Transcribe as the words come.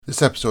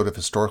This episode of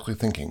Historically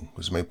Thinking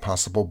was made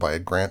possible by a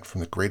grant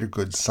from the Greater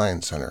Good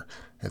Science Center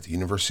at the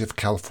University of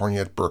California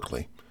at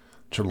Berkeley.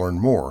 To learn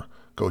more,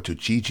 go to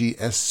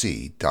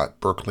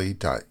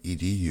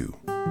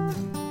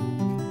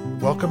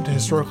ggsc.berkeley.edu. Welcome to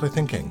Historically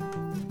Thinking,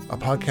 a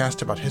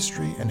podcast about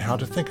history and how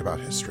to think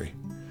about history.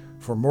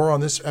 For more on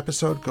this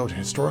episode, go to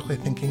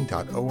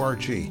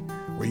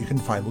historicallythinking.org, where you can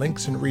find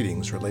links and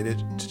readings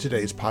related to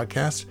today's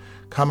podcast,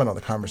 comment on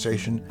the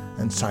conversation,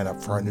 and sign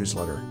up for our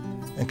newsletter.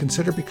 And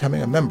consider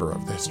becoming a member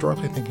of the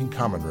Historically Thinking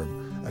Common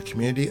Room, a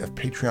community of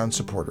Patreon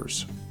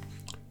supporters.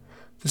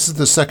 This is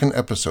the second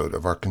episode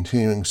of our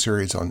continuing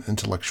series on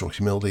intellectual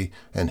humility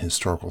and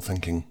historical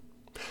thinking.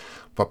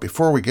 But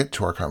before we get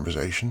to our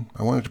conversation,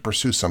 I wanted to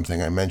pursue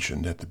something I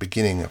mentioned at the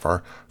beginning of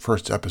our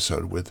first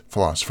episode with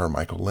philosopher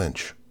Michael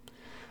Lynch.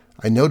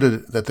 I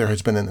noted that there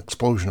has been an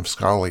explosion of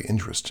scholarly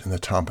interest in the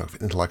topic of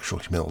intellectual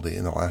humility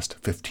in the last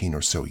 15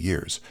 or so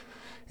years.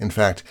 In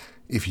fact,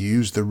 if you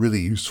use the really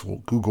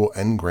useful Google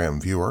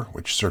Ngram viewer,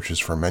 which searches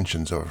for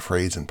mentions of a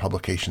phrase in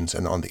publications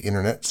and on the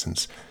internet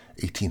since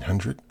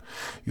 1800,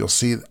 you'll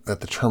see that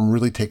the term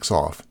really takes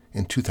off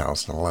in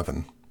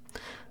 2011.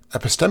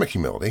 Epistemic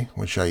humility,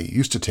 which I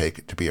used to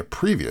take to be a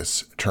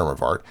previous term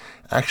of art,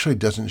 actually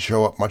doesn't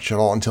show up much at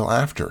all until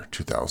after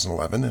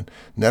 2011, and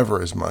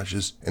never as much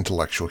as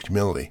intellectual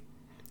humility.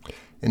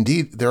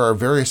 Indeed, there are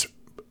various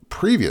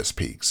previous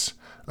peaks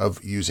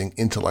of using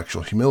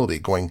intellectual humility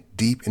going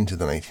deep into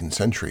the 19th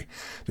century.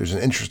 There's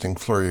an interesting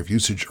flurry of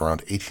usage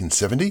around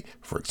 1870,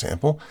 for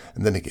example,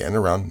 and then again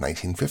around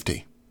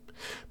 1950.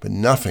 But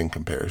nothing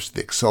compares to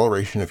the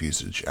acceleration of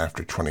usage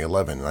after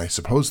 2011, and I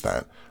suppose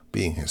that,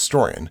 being a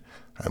historian,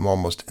 I'm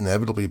almost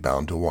inevitably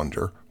bound to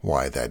wonder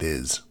why that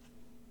is.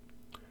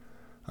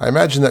 I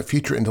imagine that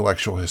future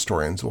intellectual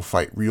historians will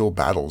fight real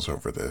battles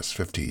over this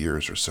 50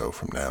 years or so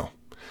from now.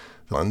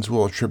 Ones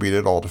will attribute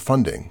it all to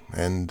funding,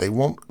 and they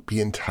won't be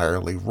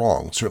entirely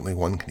wrong. Certainly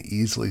one can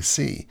easily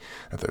see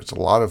that there's a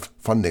lot of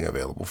funding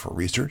available for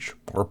research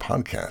or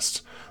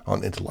podcasts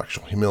on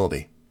intellectual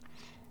humility.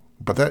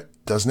 But that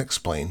doesn't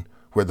explain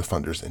where the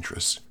funders'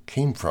 interests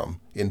came from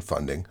in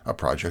funding a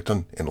project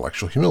on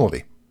intellectual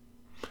humility.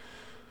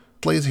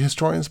 Lazy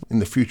historians in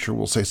the future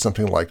will say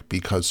something like,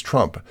 because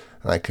Trump,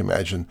 and I can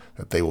imagine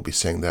that they will be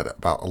saying that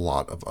about a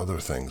lot of other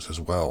things as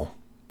well.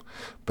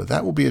 But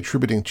that will be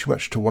attributing too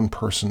much to one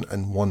person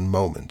and one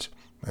moment,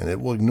 and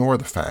it will ignore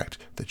the fact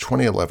that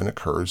 2011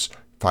 occurs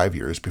 5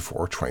 years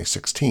before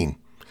 2016.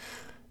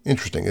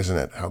 Interesting, isn't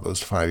it, how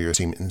those 5 years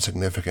seem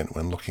insignificant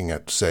when looking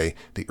at, say,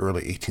 the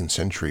early 18th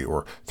century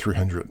or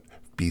 300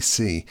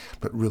 BC,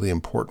 but really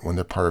important when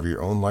they're part of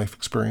your own life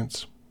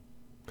experience?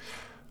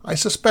 I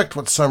suspect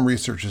what some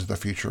researchers of the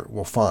future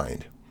will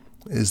find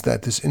is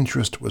that this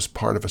interest was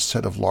part of a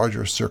set of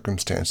larger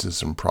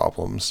circumstances and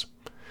problems.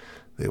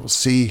 They will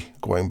see,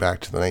 going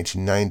back to the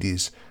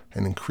 1990s,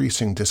 an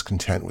increasing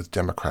discontent with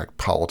democratic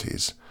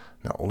polities,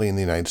 not only in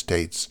the United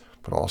States,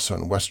 but also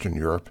in Western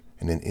Europe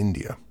and in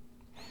India.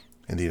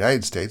 In the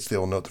United States, they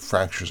will note the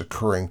fractures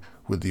occurring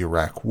with the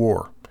Iraq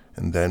War,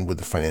 and then with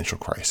the financial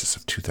crisis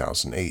of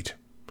 2008.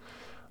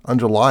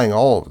 Underlying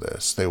all of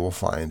this, they will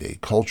find a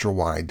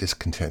culture-wide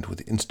discontent with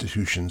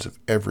institutions of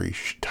every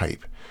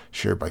type,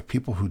 shared by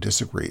people who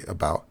disagree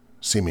about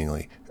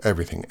seemingly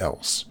everything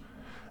else.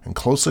 And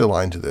closely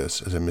aligned to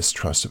this is a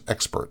mistrust of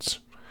experts.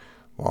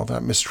 While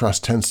that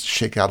mistrust tends to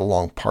shake out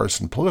along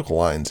partisan political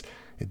lines,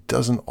 it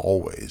doesn't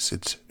always.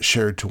 It's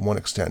shared to one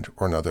extent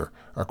or another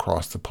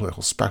across the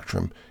political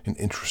spectrum in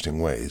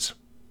interesting ways.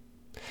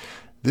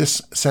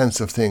 This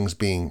sense of things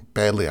being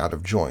badly out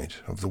of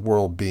joint, of the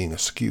world being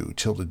askew,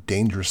 tilted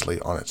dangerously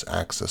on its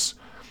axis,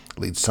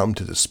 leads some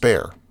to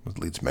despair. It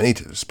leads many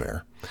to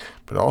despair,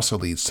 but also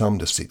leads some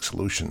to seek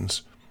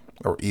solutions,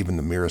 or even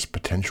the merest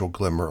potential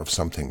glimmer of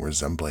something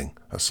resembling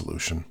a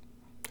solution.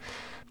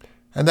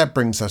 And that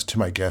brings us to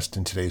my guest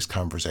in today's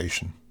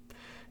conversation.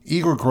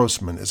 Igor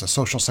Grossman is a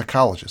social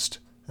psychologist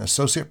and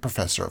associate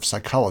professor of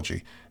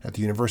psychology at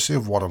the University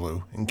of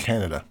Waterloo in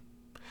Canada.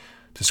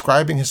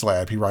 Describing his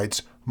lab, he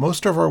writes,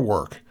 "Most of our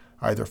work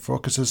either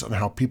focuses on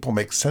how people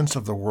make sense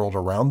of the world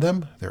around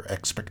them, their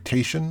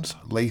expectations,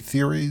 lay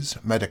theories,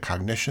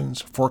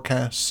 metacognitions,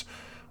 forecasts,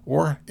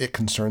 or it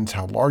concerns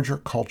how larger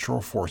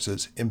cultural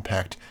forces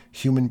impact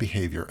human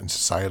behavior and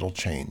societal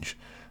change.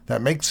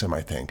 That makes him,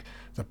 I think,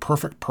 the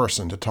perfect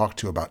person to talk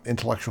to about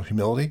intellectual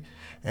humility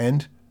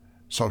and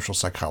social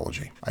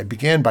psychology." I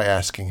began by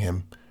asking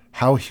him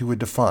how he would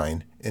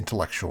define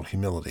intellectual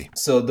humility.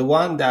 So the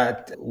one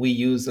that we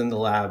use in the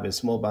lab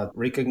is more about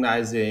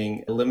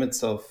recognizing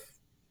limits of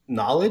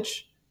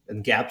knowledge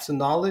and gaps in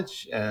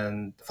knowledge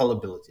and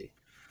fallibility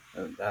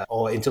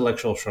or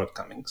intellectual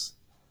shortcomings.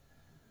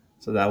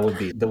 So that would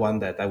be the one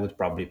that I would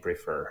probably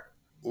prefer.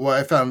 What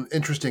I found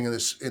interesting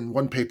in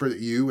one paper that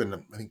you, and I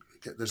think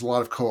there's a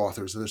lot of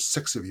co-authors, there's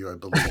 6 of you, I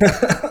believe.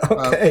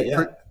 Okay,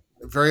 yeah.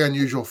 Very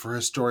unusual for a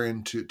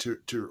historian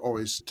to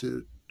always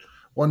to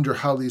wonder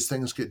how these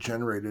things get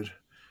generated.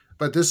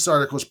 But this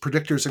article is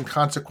Predictors and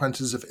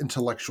Consequences of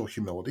Intellectual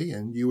Humility,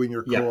 and you and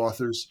your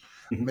co-authors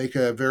make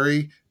a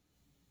very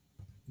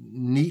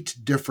neat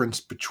difference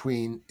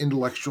between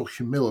intellectual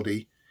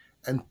humility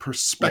and Yeah.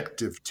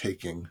 perspective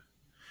taking,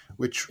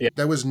 which Yeah.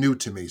 that was new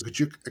to me. Could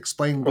you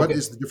explain what Okay.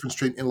 is the difference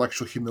between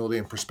intellectual humility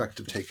and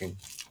perspective taking?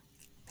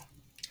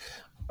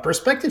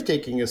 Perspective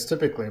taking is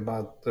typically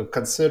about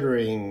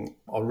considering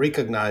or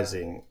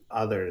recognizing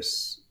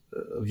others'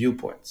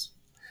 viewpoints.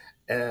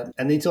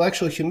 And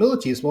intellectual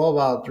humility is more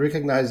about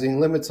recognizing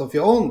limits of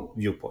your own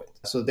viewpoint.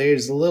 So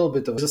there's a little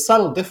bit of a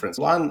subtle difference.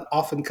 One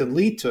often can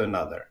lead to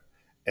another.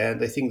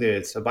 And I think that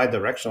it's a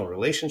bidirectional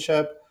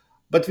relationship.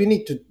 But we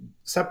need to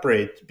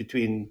separate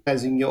between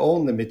recognizing your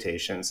own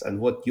limitations and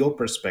what your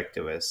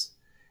perspective is.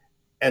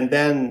 And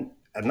then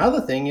another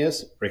thing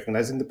is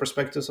recognizing the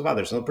perspectives of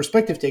others. So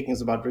perspective taking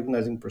is about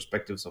recognizing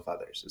perspectives of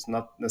others. It's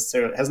not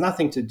necessarily has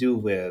nothing to do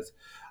with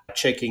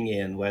checking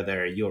in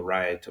whether you're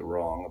right or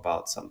wrong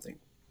about something.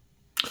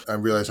 I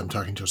realize I'm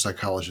talking to a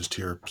psychologist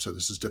here, so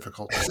this is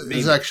difficult.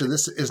 Maybe.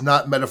 This is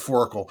not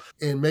metaphorical.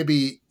 And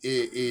maybe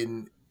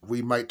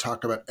we might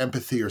talk about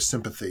empathy or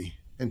sympathy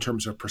in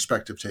terms of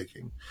perspective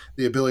taking,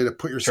 the ability to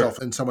put yourself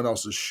Sure. in someone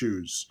else's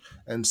shoes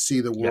and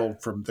see the Yeah.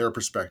 world from their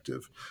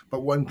perspective.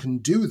 But one can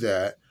do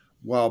that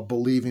while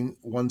believing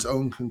one's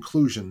own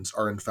conclusions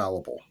are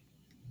infallible.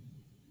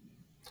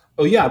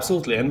 Oh, yeah,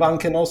 absolutely. And one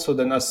can also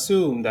then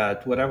assume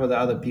that whatever the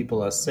other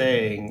people are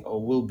saying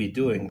or will be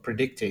doing,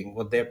 predicting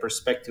what their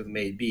perspective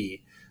may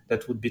be,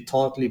 that would be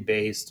totally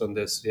based on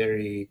this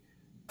very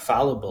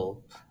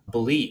fallible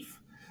belief.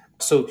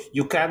 So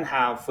you can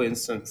have, for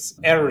instance,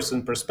 errors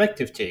in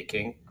perspective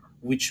taking,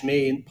 which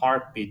may in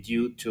part be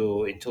due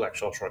to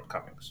intellectual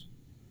shortcomings.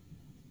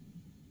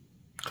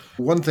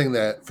 One thing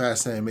that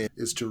fascinated me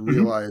is to Mhm.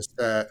 realize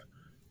that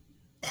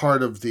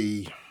part of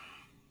the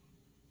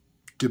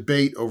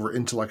debate over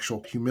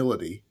intellectual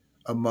humility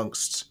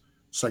amongst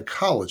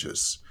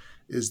psychologists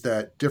is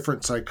that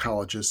different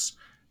psychologists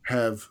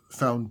have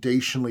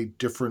foundationally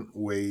different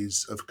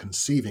ways of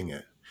conceiving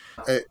it.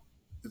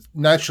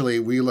 Naturally,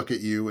 we look at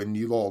you and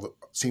you all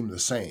seem the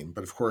same,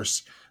 but of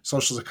course,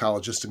 social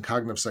psychologists and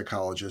cognitive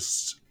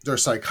psychologists, they're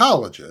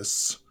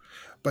psychologists,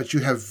 but you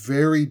have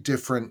very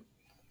different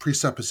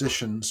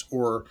presuppositions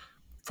or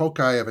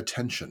foci of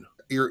attention.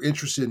 You're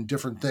interested in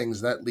different things.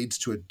 That leads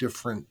to a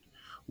different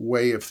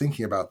way of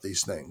thinking about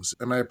these things.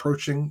 Am I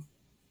approaching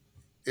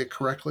it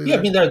correctly Yeah, I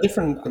there? mean, there are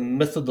different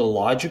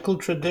methodological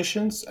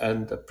traditions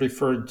and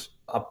preferred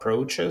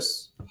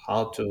approaches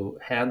how to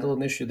handle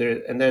an issue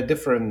there, and there are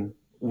different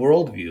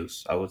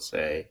worldviews. I would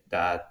say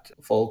that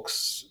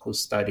folks who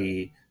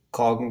study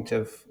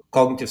cognitive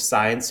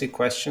sciencey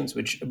questions,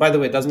 which, by the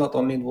way, does not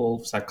only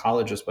involve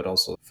psychologists but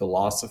also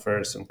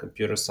philosophers and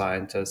computer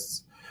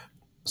scientists.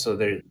 So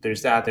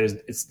there's that. There's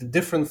it's the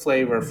different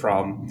flavor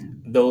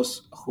from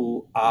those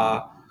who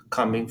are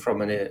coming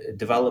from a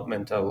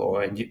developmental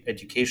or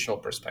educational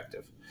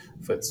perspective,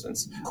 for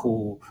instance,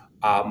 who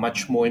are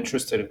much more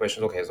interested in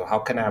questions. Okay, so how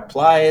can I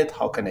apply it?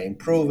 How can I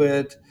improve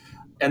it?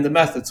 And the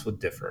methods would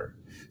differ.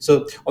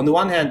 So on the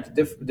one hand,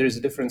 there's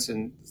a difference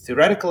in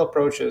theoretical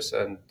approaches,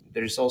 and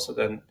there's also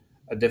then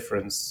a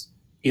difference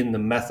in the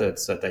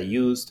methods that are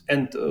used,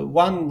 and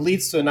one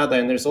leads to another.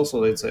 And there's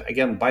also it's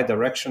again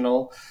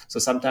bidirectional. So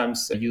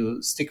sometimes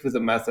you stick with the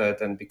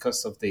method, and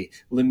because of the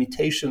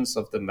limitations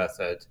of the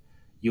method,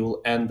 you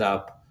will end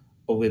up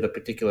with a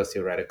particular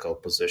theoretical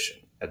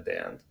position at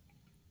the end.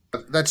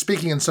 That's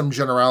speaking in some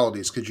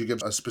generalities. Could you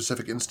give a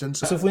specific instance?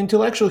 So for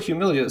intellectual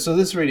humility, so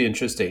this is really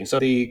interesting. So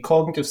the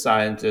cognitive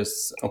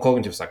scientists or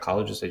cognitive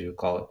psychologists, as you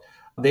call it,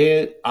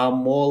 they are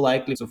more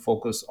likely to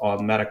focus on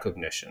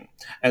metacognition.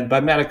 And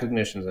by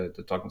metacognition,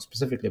 they're talking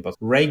specifically about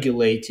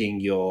regulating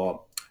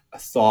your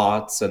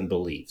thoughts and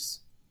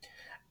beliefs.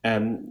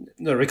 And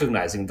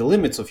recognizing the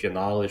limits of your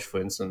knowledge, for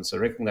instance, or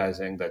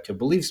recognizing that your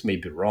beliefs may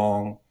be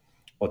wrong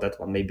or that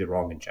one may be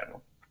wrong in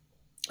general.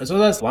 And so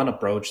that's one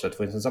approach that,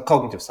 for instance, a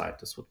cognitive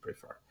scientist would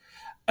prefer.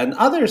 And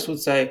others would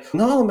say,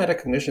 no,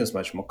 metacognition is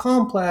much more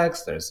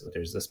complex. There's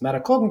this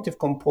metacognitive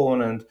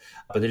component,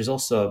 but there's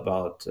also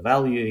about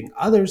valuing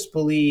others'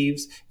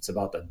 beliefs. It's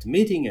about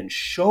admitting and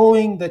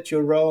showing that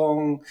you're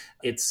wrong.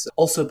 It's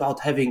also about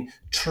having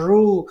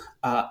true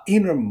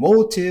inner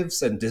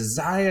motives and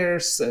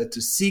desires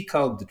to seek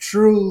out the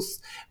truth.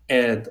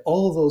 And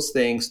all those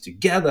things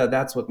together,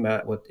 that's what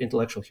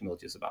intellectual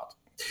humility is about.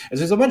 And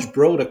so it's a much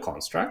broader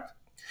construct.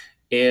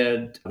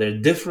 And there are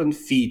different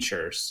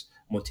features,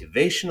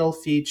 motivational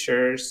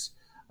features,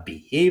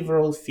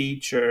 behavioral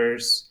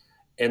features,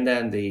 and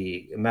then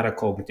the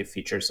metacognitive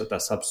features that are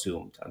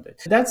subsumed under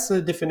it. That's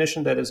a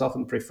definition that is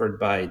often preferred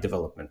by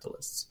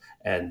developmentalists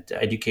and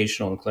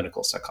educational and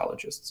clinical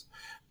psychologists.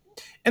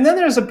 And then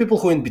there's some people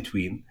who are in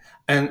between.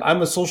 And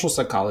I'm a social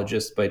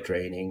psychologist by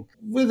training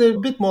with a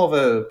bit more of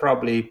a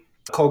probably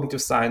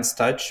cognitive science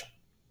touch,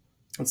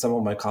 and some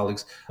of my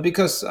colleagues,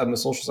 because I'm a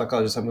social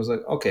psychologist. I was like,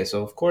 okay,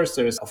 so of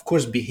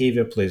course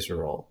behavior plays a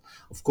role,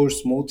 of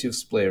course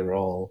motives play a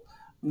role,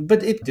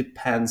 but it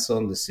depends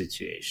on the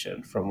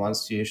situation. From one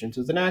situation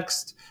to the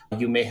next,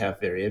 you may have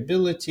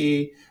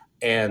variability,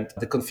 And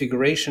the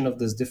configuration of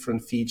these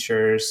different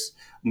features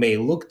may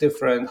look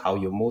different. How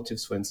your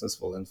motives, for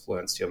instance, will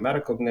influence your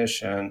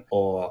metacognition,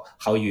 or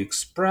how you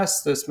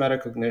express this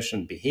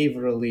metacognition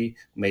behaviorally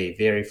may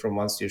vary from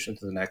one situation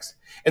to the next.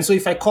 And so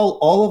if I call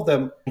all of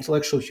them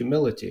intellectual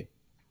humility,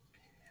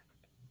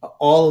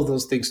 all of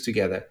those things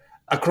together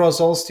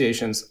across all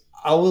situations,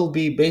 I will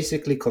be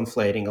basically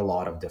conflating a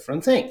lot of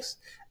different things.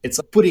 It's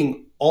like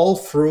putting all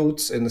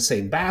fruits in the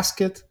same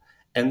basket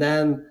and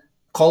then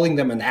calling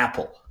them an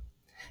apple.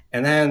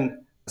 And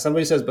then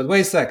somebody says, but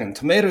wait a second,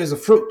 tomato is a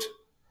fruit.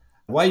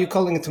 Why are you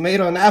calling a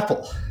tomato an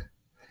apple?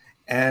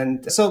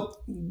 And so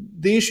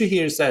the issue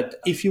here is that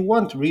if you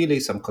want really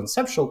some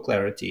conceptual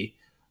clarity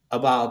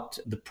about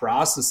the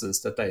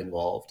processes that are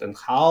involved and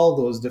how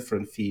those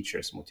different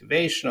features,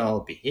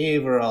 motivational,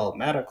 behavioral,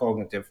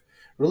 metacognitive,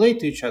 relate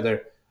to each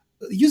other,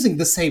 using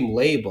the same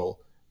label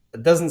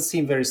doesn't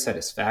seem very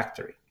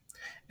satisfactory.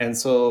 And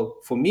so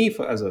for me,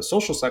 as a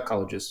social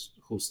psychologist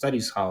who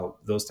studies how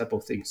those type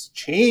of things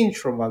change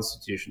from one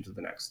situation to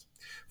the next,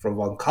 from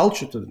one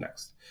culture to the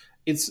next,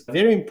 it's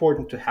very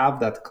important to have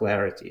that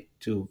clarity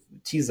to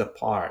tease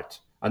apart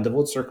under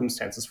what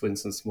circumstances, for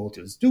instance,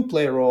 motives do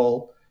play a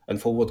role and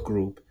for what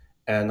group,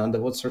 and under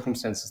what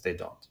circumstances they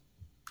don't.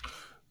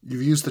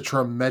 You've used the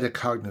term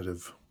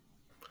metacognitive.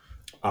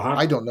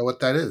 I don't know what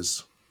that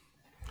is.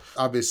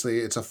 Obviously,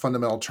 it's a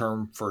fundamental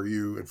term for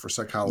you and for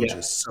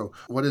psychologists. Yeah. So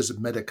what is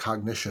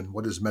metacognition?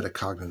 What is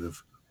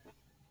metacognitive?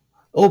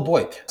 Oh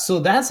boy. So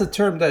that's a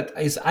term that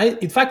is,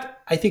 in fact,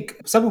 I think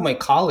some of my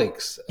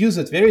colleagues use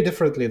it very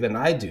differently than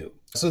I do.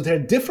 So there are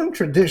different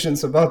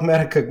traditions about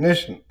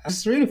metacognition.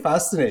 It's really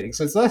fascinating.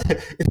 So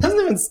it doesn't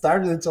even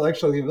start with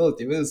intellectual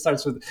humility. It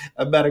starts with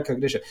a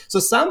metacognition. So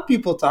some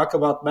people talk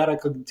about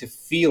metacognitive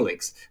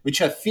feelings,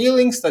 which are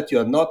feelings that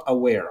you're not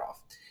aware of.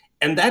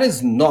 And that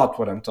is not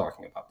what I'm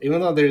talking about.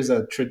 Even though there is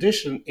a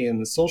tradition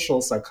in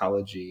social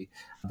psychology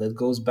that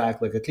goes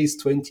back like at least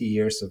 20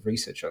 years of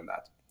research on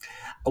that.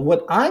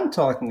 What I'm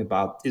talking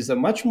about is a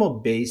much more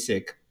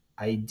basic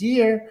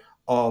idea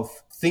of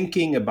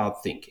thinking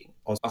about thinking,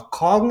 of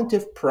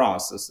cognitive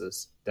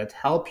processes that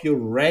help you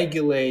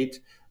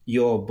regulate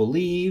your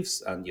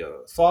beliefs and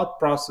your thought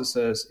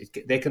processes.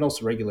 They can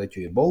also regulate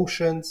your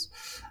emotions.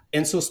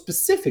 And so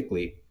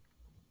specifically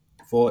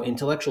for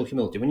intellectual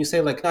humility, when you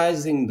say like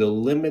recognizing the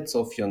limits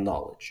of your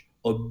knowledge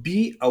or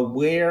be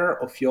aware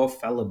of your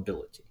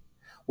fallibility,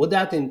 what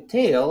that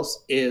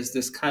entails is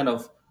this kind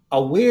of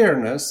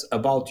awareness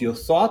about your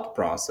thought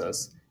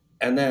process,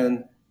 and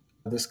then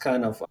this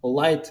kind of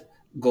light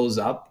goes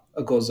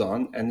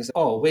on, and it's,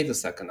 oh, wait a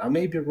second, I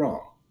may be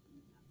wrong.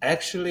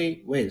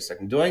 Actually, wait a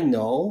second, do I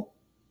know?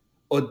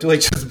 Or do I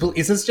just believe?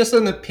 Is this just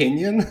an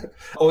opinion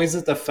or is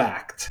it a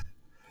fact?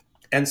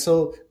 And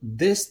so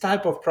this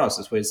type of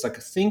process where it's like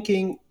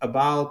thinking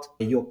about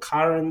your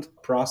current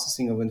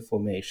processing of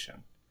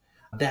information,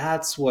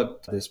 that's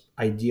what this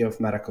idea of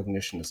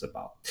metacognition is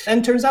about.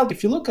 And turns out,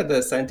 if you look at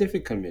the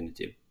scientific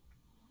community,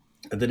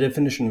 the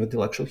definition of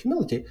intellectual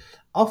humility,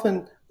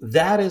 often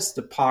that is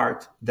the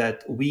part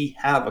that we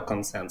have a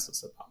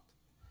consensus about.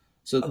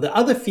 So the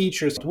other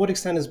features, to what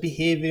extent is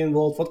behavior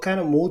involved? What kind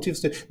of motives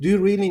do you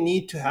really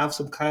need to have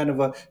some kind of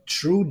a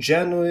true,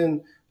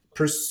 genuine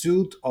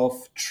pursuit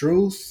of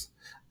truth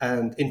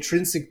and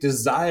intrinsic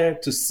desire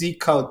to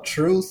seek out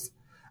truth?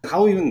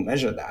 How even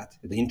measure that?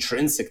 The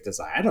intrinsic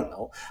desire, I don't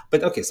know.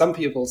 But okay, some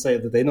people say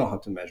that they know how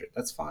to measure it.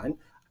 That's fine.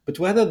 But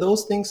whether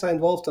those things are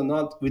involved or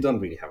not, we don't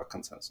really have a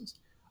consensus.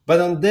 But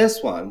on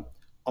this one,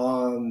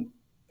 on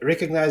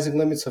recognizing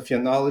limits of your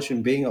knowledge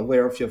and being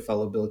aware of your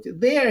fallibility,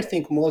 there I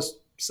think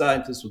most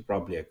scientists would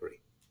probably agree.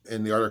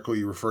 In the article,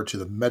 you refer to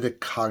the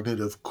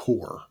metacognitive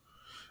core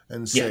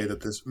and say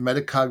that this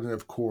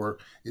metacognitive core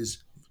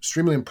is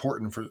extremely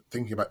important for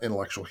thinking about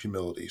intellectual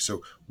humility.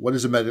 So what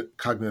is a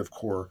metacognitive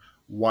core?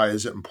 Why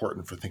is it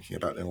important for thinking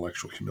about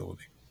intellectual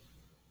humility?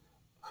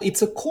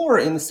 It's a core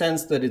in the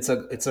sense that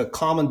it's a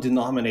common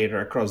denominator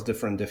across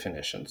different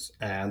definitions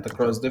and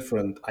across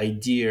different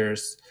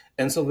ideas.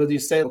 And so when you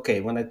say,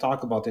 okay, when I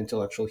talk about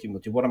intellectual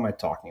humility, what am I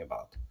talking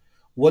about?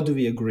 What do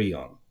we agree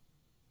on?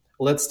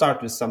 Let's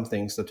start with some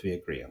things that we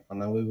agree on.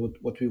 And then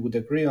what we would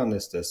agree on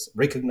is this: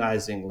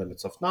 recognizing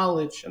limits of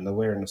knowledge and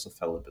awareness of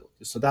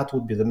fallibility. So that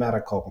would be the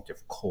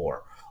metacognitive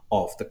core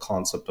of the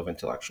concept of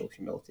intellectual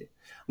humility.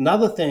 And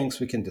other things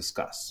we can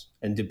discuss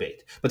and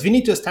debate, but we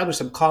need to establish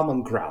some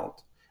common ground.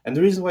 And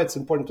the reason why it's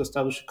important to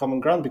establish a common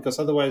ground, because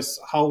otherwise,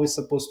 how are we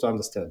supposed to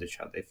understand each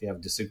other? If we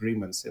have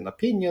disagreements in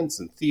opinions,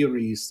 in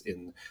theories,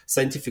 in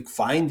scientific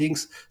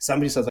findings,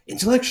 somebody says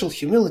intellectual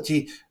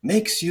humility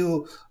makes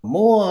you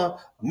more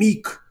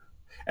meek.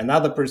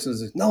 Another person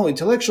says, no,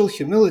 intellectual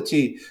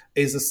humility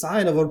is a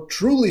sign of a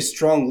truly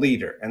strong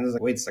leader. And it's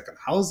like, wait a second,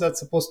 how is that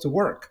supposed to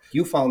work?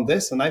 You found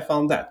this and I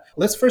found that.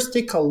 Let's first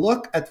take a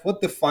look at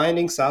what the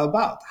findings are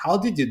about. How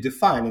did you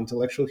define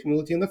intellectual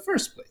humility in the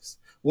first place?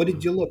 What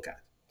did you look at?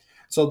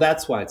 So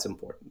that's why it's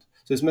important.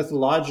 So it's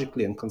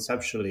methodologically and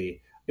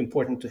conceptually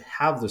important to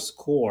have this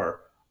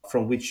core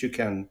from which you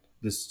can,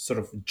 this sort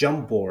of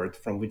jump board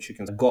from which you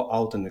can go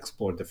out and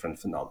explore different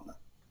phenomena.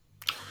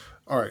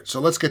 All right, so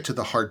let's get to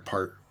the hard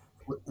part,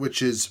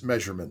 which is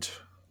measurement,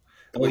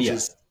 Oh which yeah,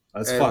 is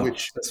that's fun.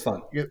 which That's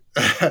fun.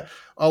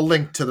 I'll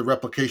link to the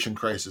replication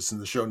crisis in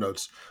the show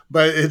notes.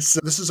 But it's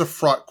this is a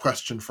fraught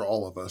question for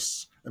all of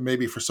us, and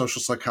maybe for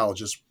social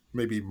psychologists,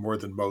 maybe more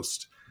than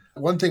most.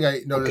 One thing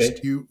I noticed,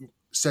 Okay. you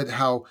said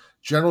how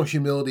general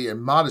humility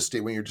and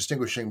modesty, when you're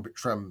distinguishing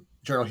from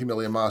general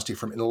humility and modesty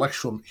from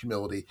intellectual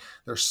humility,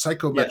 they're Yeah.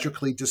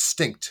 psychometrically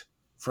distinct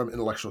from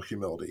intellectual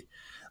humility.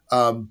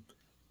 Um,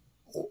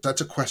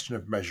 that's a question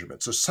of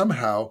measurement. So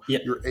somehow Yeah.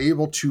 you're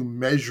able to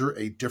measure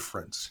a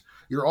difference.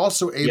 You're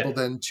also able Yeah.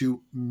 then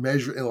to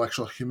measure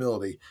intellectual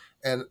humility.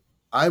 And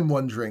I'm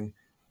wondering,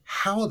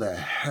 how the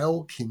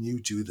hell can you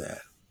do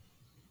that?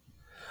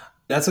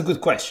 That's a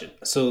good question.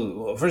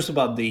 So, first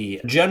about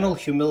the general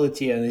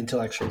humility and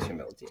intellectual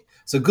humility.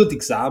 So, a good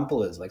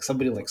example is like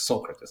somebody like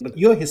Socrates. But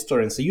you're a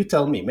historian, so you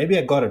tell me. Maybe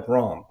I got it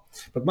wrong.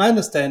 But my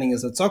understanding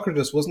is that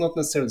Socrates was not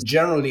necessarily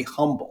generally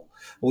humble.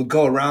 Would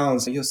go around,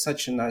 say, "You're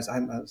such a nice."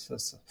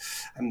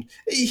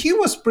 He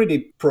was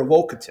pretty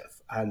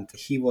provocative, and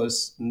he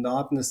was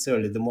not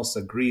necessarily the most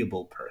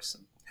agreeable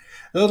person.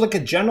 No, like a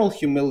general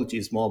humility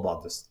is more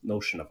about this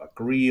notion of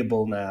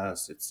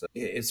agreeableness.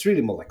 It's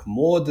really more like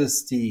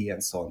modesty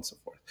and so on and so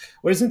forth.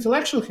 Whereas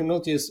intellectual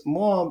humility is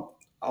more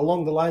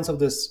along the lines of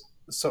this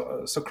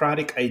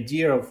Socratic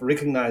idea of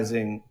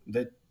recognizing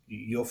that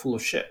you're full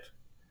of shit,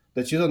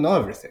 that you don't know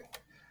everything,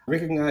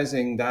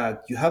 recognizing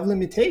that you have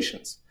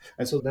limitations.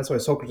 And so that's why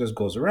Socrates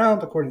goes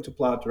around, according to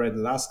Plato, right,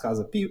 and asks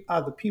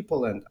other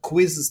people and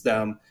quizzes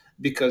them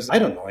because I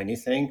don't know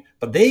anything,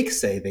 but they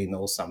say they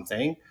know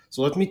something.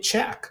 So let me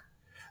check.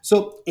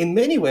 So, in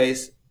many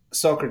ways,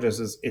 Socrates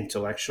is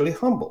intellectually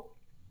humble,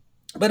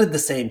 but at the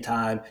same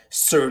time,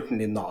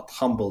 certainly not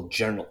humble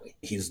generally.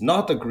 He's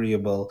not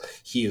agreeable.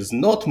 He is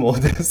not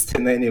modest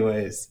in any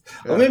ways.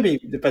 Or Yeah. maybe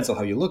it depends on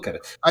how you look at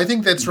it. I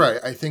think that's right.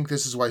 I think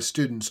this is why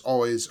students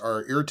always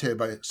are irritated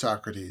by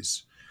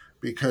Socrates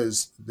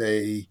because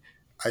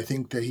I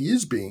think that he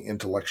is being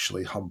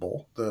intellectually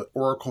humble. The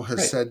Oracle has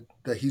Right. said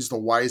that he's the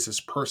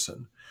wisest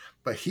person,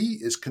 but he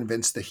is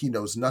convinced that he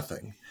knows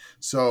nothing.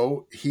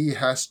 So he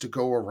has to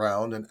go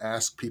around and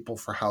ask people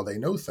for how they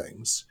know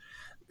things.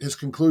 His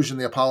conclusion,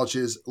 the apology,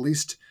 is at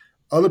least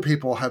other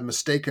people have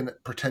mistaken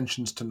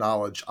pretensions to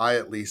knowledge. I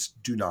at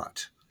least do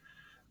not.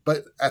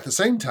 But at the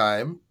same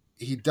time,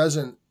 he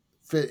doesn't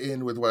fit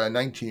in with what a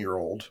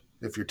 19-year-old,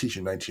 if you're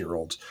teaching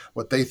 19-year-olds,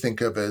 what they think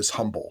of as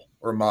humble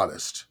or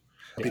modest,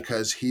 Yeah.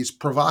 because he's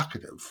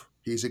provocative.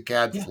 He's a Yeah.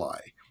 gadfly.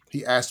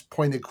 He asks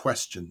pointed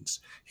questions.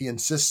 He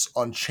insists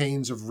on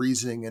chains of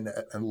reasoning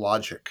and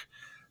logic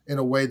in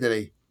a way that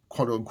a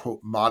quote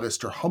unquote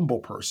modest or humble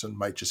person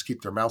might just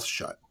keep their mouth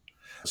shut.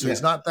 So he's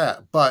Yeah. not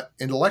that. But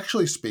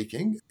intellectually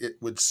speaking,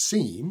 it would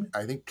seem,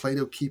 I think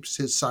Plato keeps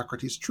his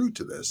Socrates true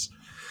to this.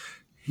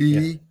 Yeah.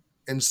 He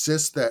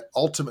insists that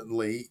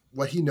ultimately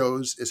what he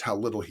knows is how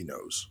little he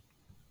knows.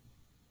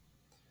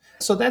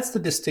 So that's the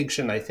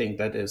distinction I think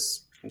that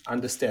is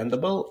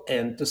understandable.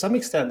 And to some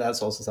extent,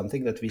 that's also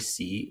something that we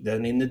see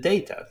then in the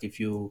data. If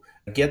you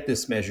get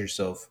these measures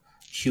of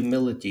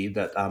humility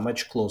that are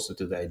much closer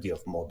to the idea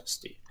of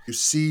modesty. You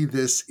see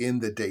this in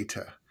the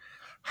data. Yeah.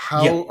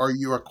 How are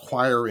you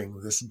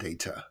acquiring this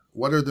data?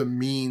 What are the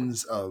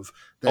means of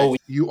that Oh,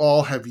 you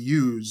all have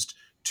used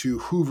to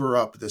hoover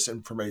up this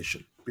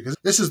information? Because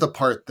this is the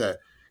part that,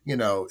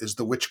 is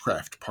the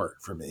witchcraft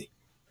part for me.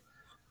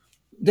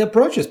 the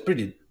approach is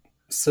pretty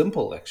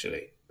simple,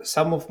 actually.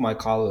 Some of my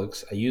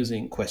colleagues are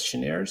using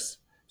questionnaires.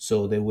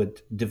 So they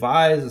would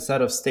devise a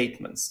set of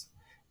statements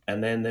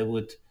and then they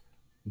would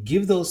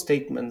give those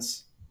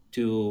statements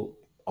to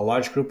a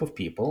large group of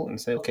people and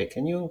say, okay,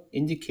 can you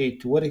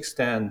indicate to what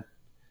extent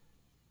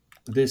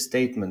this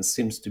statement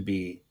seems to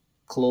be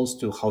close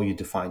to how you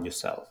define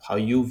yourself, how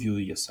you view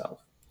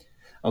yourself?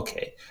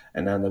 Okay.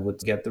 And then they would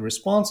get the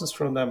responses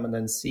from them and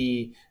then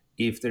see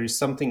if there is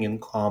something in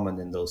common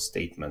in those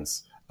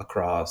statements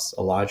across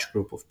a large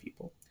group of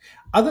people.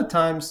 Other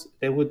times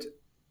they would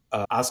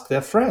ask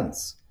their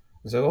friends.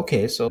 So,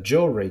 okay, so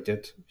Joe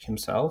rated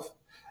himself.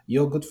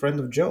 You're a good friend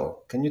of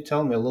Joe. Can you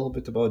tell me a little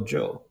bit about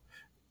Joe?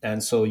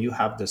 And so you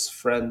have this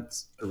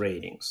friends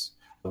ratings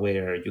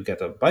where you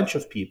get a bunch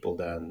of people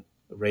then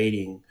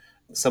rating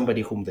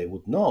somebody whom they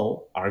would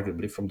know,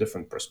 arguably from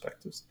different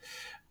perspectives.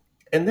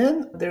 And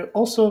then there are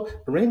also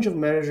a range of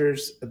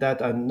measures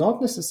that are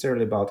not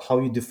necessarily about how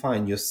you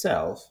define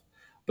yourself,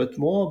 but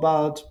more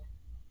about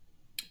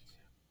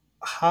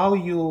how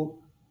you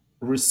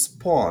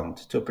respond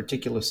to a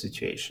particular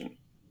situation.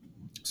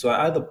 So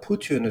I either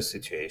put you in a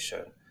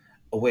situation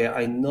where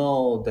I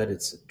know that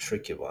it's a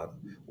tricky one,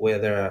 where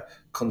there are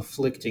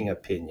conflicting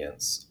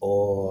opinions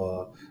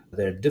or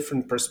there are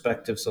different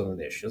perspectives on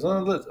an issue.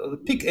 So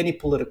pick any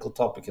political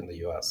topic in the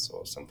US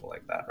or something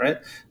like that, right?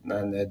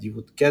 And then you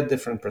would get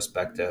different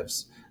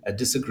perspectives,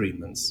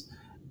 disagreements.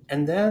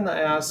 And then I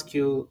ask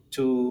you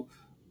to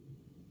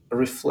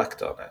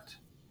reflect on it.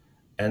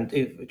 And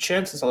if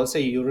chances are, let's say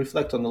you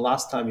reflect on the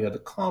last time you had a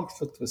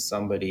conflict with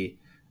somebody,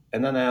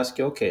 and then I ask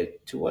you, okay,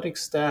 to what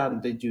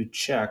extent did you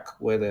check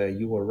whether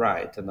you were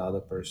right and the other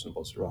person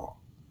was wrong?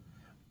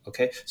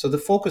 Okay, so the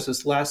focus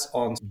is less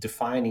on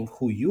defining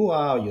who you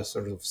are, your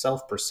sort of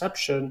self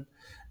perception,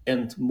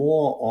 and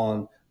more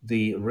on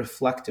the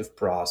reflective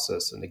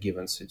process in a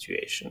given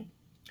situation.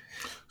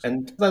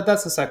 And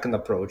that's the second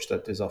approach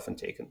that is often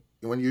taken.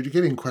 When you're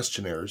getting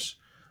questionnaires,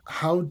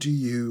 how do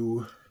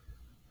you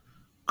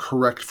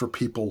correct for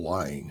people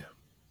lying?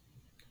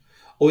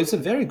 Oh, it's a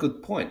very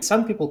good point.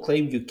 Some people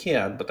claim you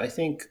can, but I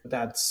think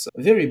that's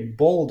very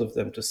bold of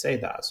them to say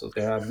that. So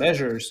there are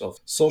measures of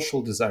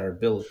social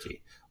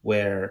desirability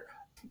where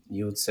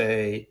you would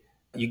say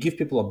you give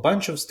people a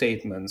bunch of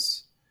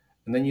statements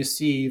and then you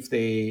see if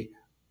they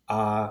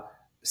are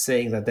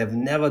saying that they've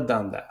never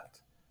done that.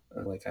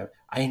 Like,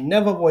 I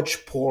never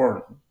watch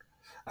porn.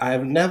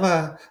 I've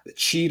never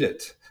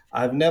cheated.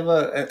 I've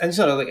never, and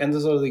sort of like, and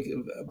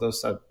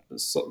those are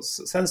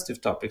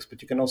sensitive topics,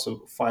 but you can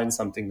also find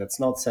something that's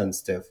not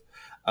sensitive,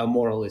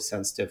 morally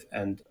sensitive,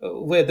 and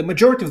where the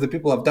majority of the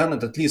people have done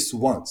it at least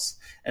once.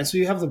 And so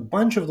you have a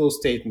bunch of those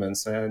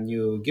statements, and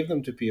you give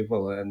them to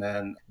people, and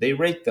then they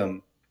rate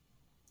them.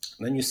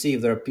 And then you see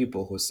if there are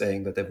people who are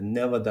saying that they've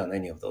never done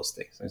any of those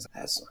things. And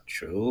that's not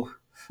true.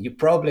 You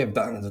probably have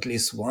done it at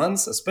least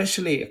once,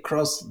 especially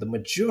across the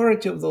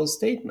majority of those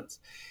statements.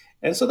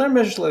 And so they're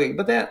measuring,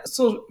 but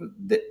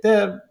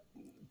they're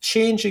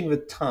changing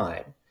with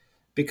time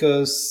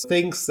because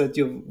things that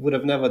you would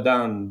have never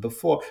done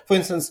before, for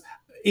instance,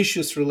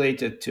 issues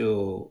related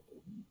to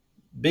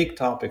big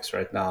topics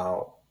right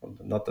now,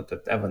 not that they've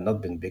ever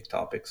not been big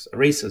topics,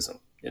 racism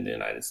in the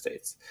United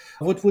States.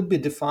 What would be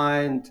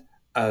defined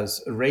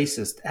as a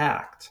racist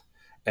act?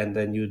 And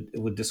then you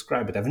would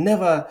describe it. I've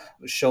never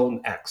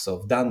shown X,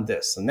 or done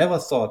this, and never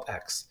thought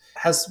X,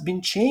 has been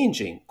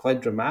changing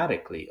quite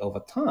dramatically over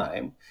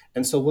time.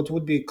 And so what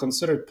would be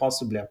considered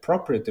possibly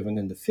appropriate even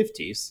in the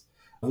 50s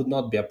would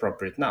not be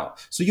appropriate now.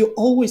 So you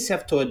always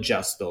have to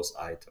adjust those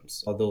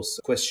items or those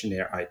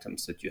questionnaire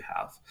items that you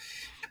have.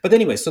 But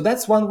anyway, so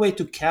that's one way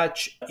to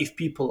catch if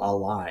people are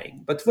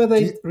lying. But whether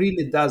it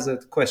really does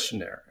it,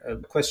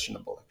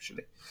 questionable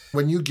actually.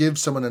 When you give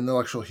someone an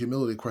intellectual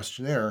humility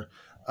questionnaire,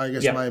 I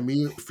guess my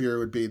immediate fear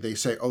would be they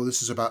say, "Oh,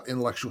 this is about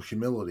intellectual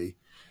humility."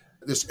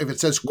 If it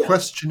says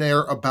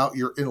questionnaire about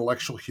your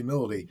intellectual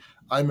humility,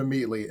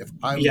 if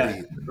I'm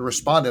the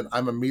respondent,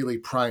 I'm immediately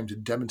primed to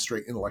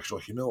demonstrate intellectual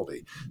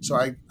humility. So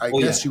I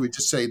guess you would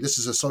just say this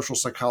is a social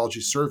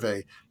psychology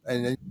survey.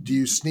 And then do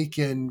you sneak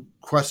in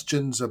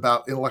questions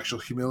about intellectual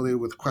humility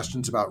with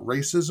questions about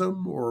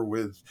racism or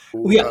with?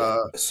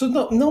 So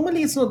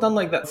normally it's not done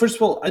like that. First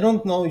of all, I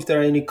don't know if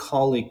there are any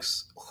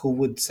colleagues who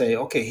would say,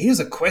 okay, here's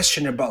a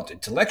question about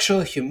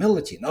intellectual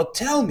humility. Now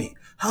tell me,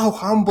 how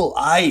humble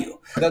are you?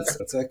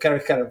 That's a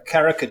kind of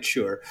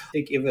caricature. I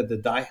think even the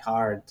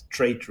diehard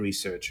trait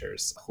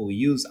researchers who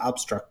use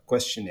abstract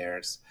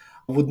questionnaires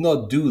would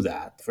not do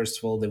that. First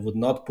of all, they would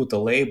not put a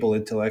label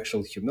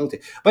intellectual humility.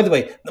 By the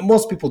way,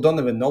 most people don't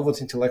even know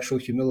what intellectual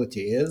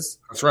humility is.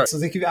 That's right. So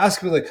they keep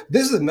asking me like,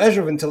 this is a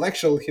measure of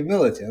intellectual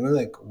humility. And they're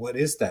like, what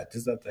is that?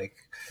 Is that like,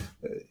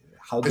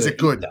 how do is I it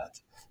good? That?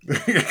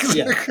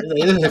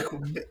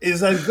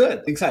 Is that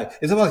good? Exactly.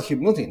 It's about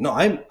humility. No,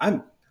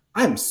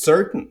 I'm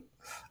certain.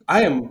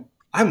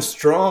 I'm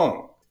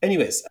strong.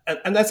 Anyways,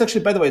 and that's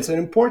actually, by the way, it's an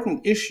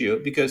important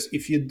issue because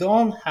if you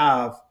don't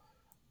have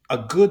a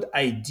good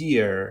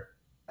idea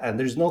and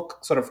there's no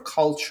sort of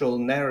cultural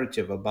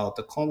narrative about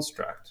the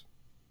construct,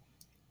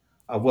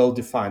 a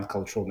well-defined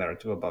cultural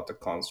narrative about the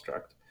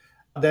construct,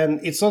 then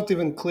it's not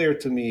even clear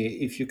to me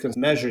if you can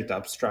measure it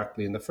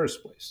abstractly in the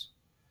first place.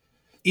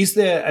 Is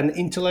there an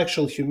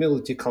intellectual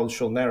humility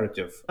cultural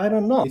narrative? I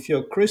don't know. If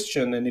you're a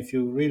Christian and if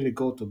you really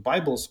go to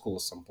Bible school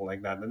or something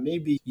like that, then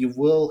maybe you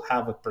will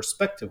have a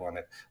perspective on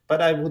it. But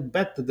I would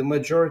bet that the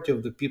majority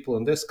of the people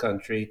in this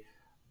country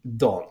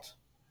don't.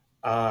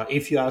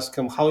 If you ask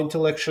them, how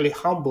intellectually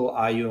humble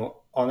are you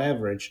on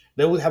average,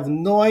 they would have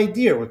no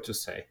idea what to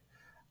say.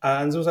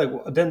 And so it was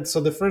like, then, so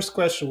the first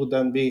question would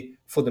then be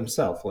for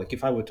themselves. Like,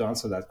 if I were to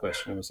answer that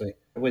question, I would say,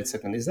 wait a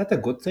second, is that a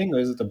good thing or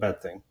is it a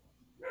bad thing?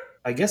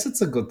 I guess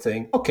it's a good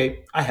thing.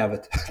 Okay, I have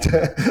it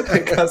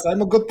because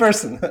I'm a good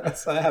person.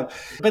 So I have.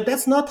 But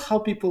that's not how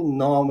people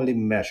normally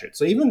measure it.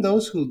 So even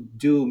those who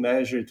do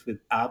measure it with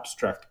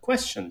abstract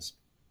questions,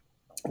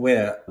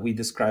 where we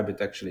describe it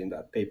actually in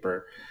that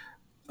paper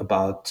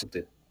about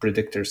the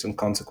predictors and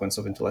consequence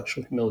of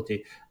intellectual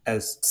humility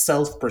as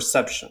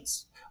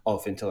self-perceptions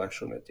of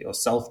intellectual humility or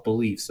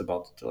self-beliefs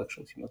about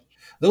intellectual humility.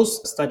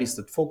 Those studies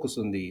that focus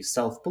on the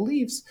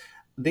self-beliefs,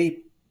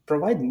 they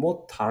provide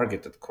more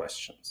targeted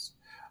questions.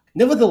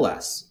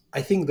 Nevertheless,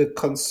 I think the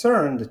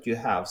concern that you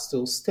have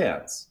still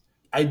stands.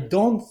 I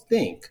don't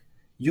think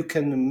you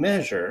can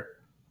measure,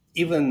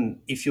 even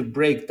if you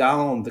break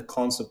down the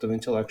concept of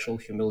intellectual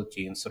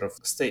humility in sort of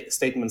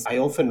statements. I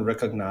often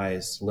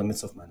recognize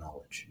limits of my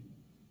knowledge.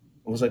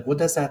 I was like, what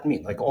does that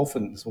mean? Like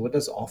often, so what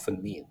does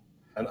often mean?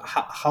 And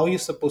how are you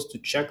supposed to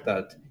check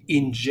that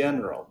in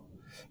general?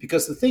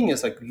 Because the thing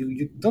is, like,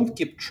 you don't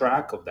keep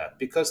track of that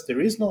because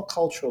there is no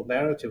cultural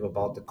narrative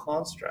about the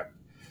construct.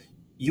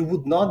 You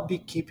would not be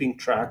keeping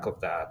track of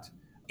that,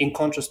 in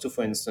contrast to,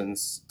 for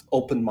instance,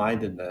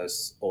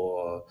 open-mindedness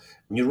or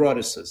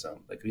neuroticism.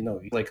 Like,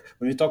 like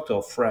when we talk to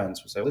our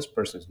friends, we say, this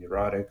person is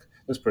neurotic,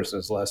 this person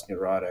is less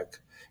neurotic.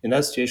 In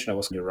that situation, I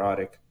was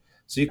neurotic.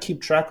 So you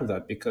keep track of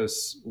that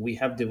because we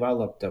have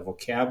developed a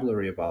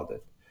vocabulary about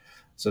it.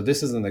 So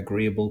this is an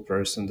agreeable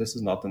person, this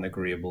is not an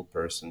agreeable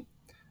person.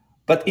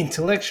 But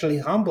intellectually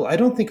humble, I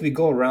don't think we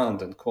go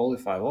around and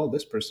qualify, oh,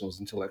 this person was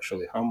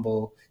intellectually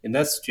humble. In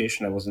that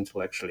situation, I was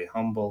intellectually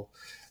humble.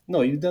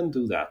 No, you don't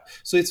do that.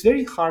 So it's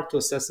very hard to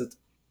assess it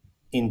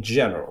in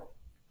general.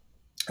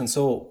 And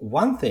so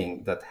one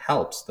thing that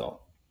helps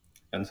though,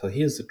 and so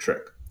here's the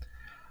trick.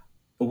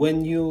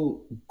 When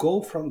you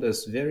go from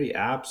this very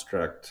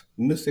abstract,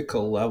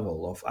 mythical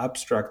level of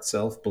abstract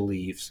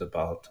self-beliefs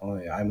about, oh,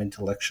 yeah, I'm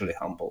intellectually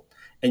humble,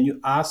 and you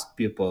ask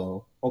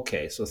people,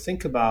 okay, so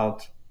think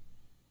about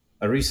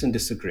a recent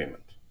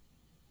disagreement,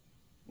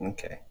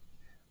 okay,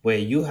 where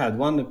you had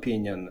one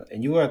opinion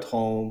and you were at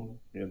home,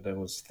 there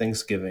was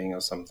Thanksgiving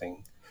or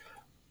something,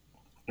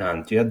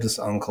 and you had this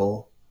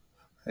uncle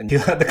and you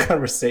had the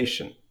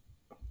conversation,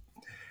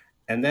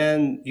 and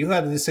then you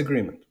had a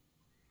disagreement.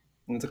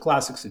 It's a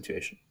classic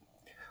situation.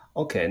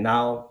 Okay,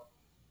 now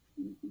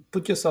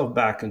put yourself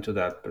back into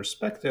that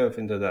perspective,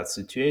 into that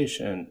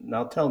situation.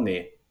 Now tell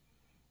me,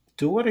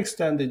 to what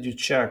extent did you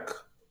check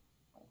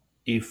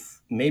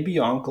if maybe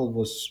your uncle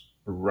was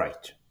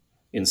right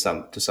to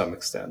some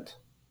extent?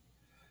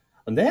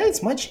 And then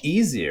it's much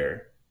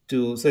easier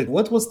to say,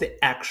 what was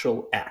the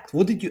actual act?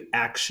 What did you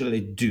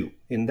actually do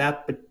in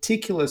that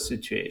particular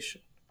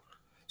situation?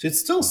 So it's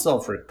still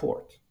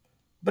self-report,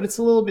 but it's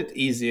a little bit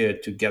easier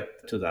to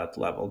get to that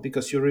level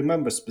because you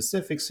remember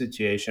specific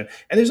situation.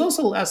 And there's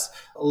also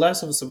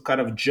less of some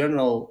kind of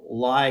general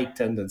lie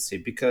tendency,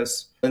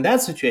 because in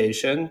that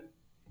situation,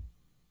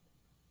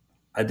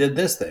 I did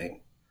this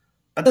thing,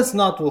 but that's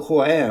not who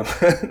I am.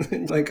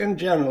 Like in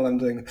general, I'm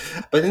doing.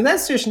 But in that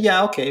situation,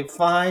 yeah, okay,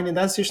 fine. In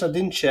that situation, I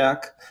didn't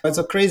check. It's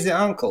a crazy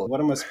uncle. What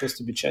am I supposed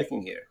to be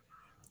checking here?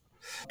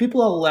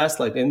 People are less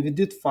likely, and we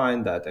did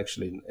find that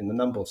actually in a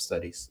number of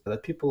studies,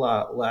 that people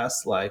are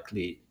less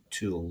likely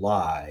to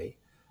lie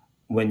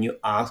when you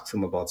ask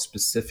them about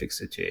specific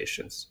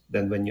situations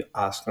than when you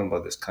ask them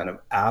about this kind of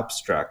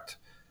abstract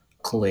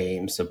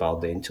claims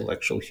about the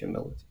intellectual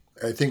humility.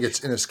 I think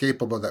it's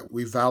inescapable that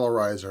we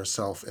valorize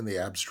ourselves in the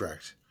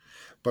abstract.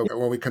 But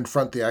when we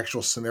confront the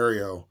actual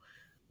scenario,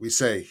 we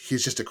say,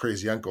 he's just a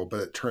crazy uncle.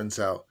 But it turns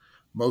out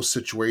most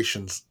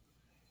situations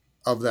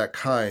of that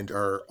kind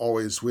are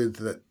always with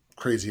that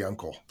crazy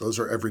uncle. Those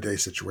are everyday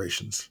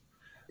situations,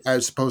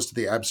 as opposed to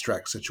the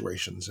abstract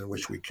situations in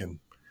which we can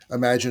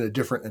imagine a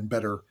different and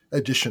better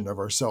edition of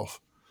ourselves.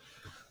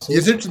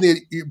 It's interesting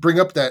that you bring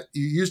up that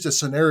you used a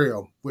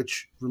scenario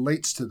which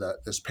relates to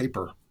this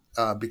paper,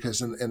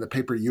 because in the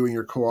paper, you and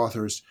your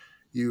co-authors,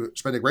 you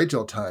spend a great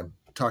deal of time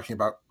talking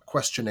about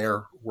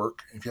questionnaire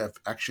work. If you have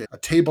actually a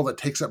table that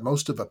takes up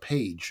most of a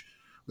page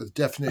with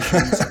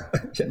definitions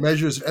and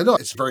measures, and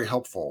it's very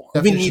helpful.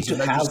 We need to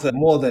have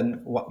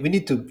we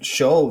need to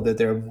show that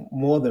there are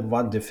more than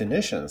one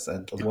definitions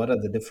and what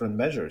are the different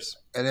measures.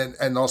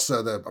 And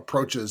also the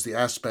approaches, the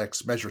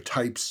aspects, measure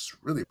types,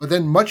 really. But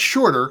then much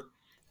shorter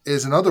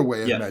is another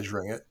way of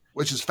measuring it,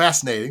 which is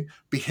fascinating,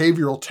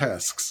 behavioral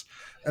tests.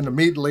 And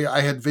immediately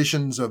I had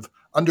visions of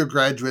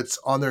undergraduates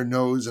on their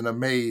nose in a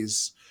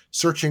maze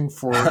searching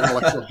for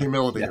intellectual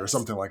humility or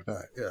something like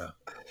that.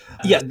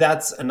 Yeah,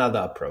 that's another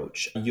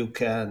approach. You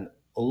can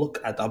look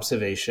at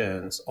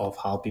observations of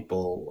how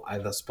people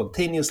either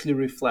spontaneously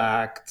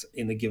reflect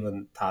in a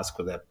given task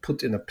or they're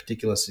put in a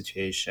particular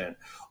situation,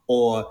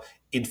 or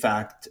in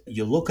fact,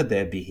 you look at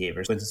their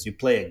behaviors. For instance, you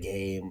play a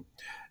game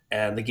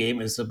and the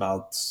game is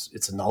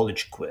it's a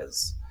knowledge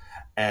quiz.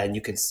 And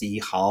you can see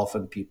how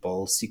often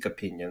people seek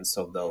opinions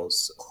of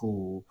those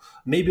who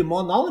may be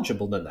more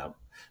knowledgeable than them.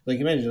 Like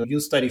imagine you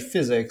study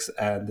physics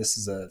and this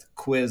is a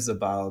quiz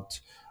about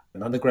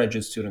an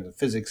undergraduate student in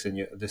physics,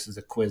 and this is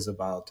a quiz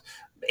about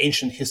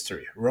ancient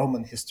history,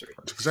 Roman history.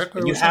 That's exactly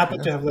and you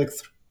happen to have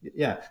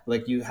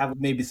you have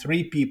maybe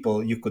three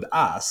people you could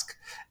ask,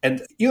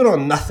 and you know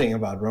nothing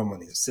about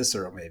Roman,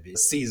 Cicero, maybe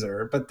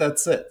Caesar, but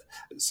that's it.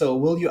 So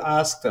will you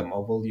ask them,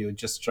 or will you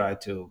just try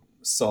to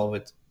solve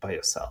it by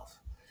yourself?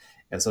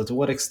 And so to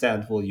what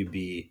extent will you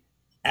be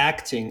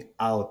acting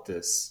out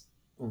this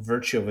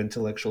virtue of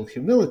intellectual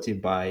humility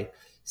by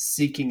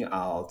seeking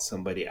out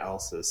somebody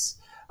else's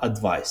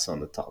advice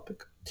on the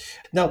topic?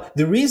 Now,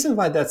 the reason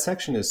why that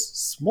section is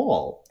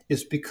small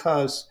is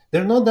because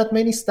there are not that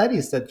many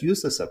studies that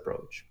use this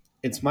approach.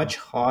 It's much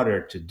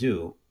harder to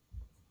do,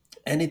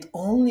 and it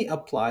only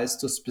applies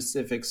to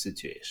specific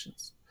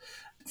situations.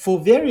 For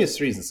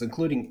various reasons,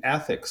 including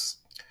ethics,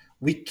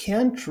 we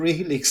can't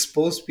really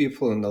expose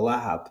people in the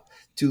lab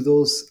to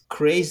those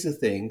crazy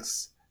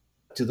things,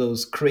 to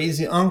those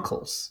crazy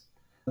uncles.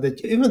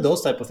 That even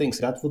those type of things,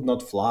 that would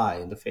not fly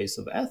in the face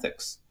of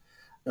ethics.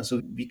 And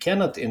so we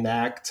cannot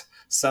enact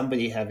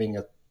somebody having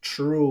a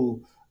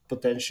true,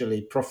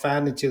 potentially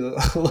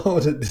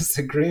profanity-loaded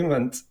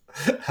disagreement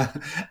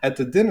at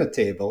the dinner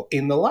table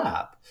in the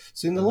lab.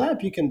 So in the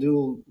lab, you can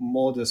do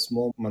more the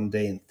small,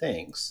 mundane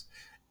things.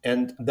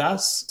 And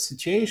thus,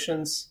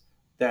 situations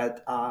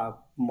that are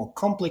more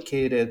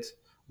complicated,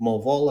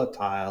 more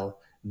volatile,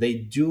 they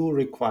do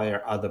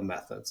require other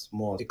methods,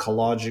 more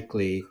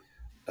ecologically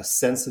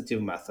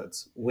sensitive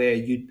methods, where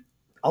you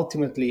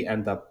ultimately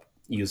end up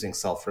using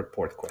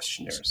self-report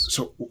questionnaires.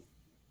 So,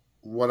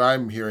 what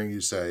I'm hearing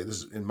you say,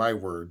 this is in my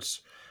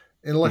words,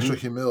 intellectual Mhm.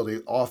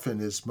 humility often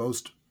is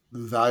most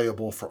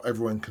valuable for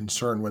everyone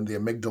concerned when the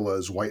amygdala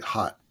is white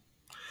hot.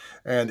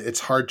 And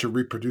it's hard to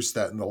reproduce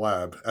that in the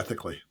lab,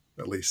 ethically,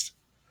 at least.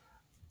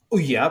 Oh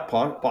yeah,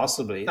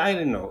 possibly. I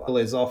don't know.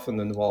 Is often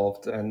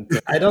involved, and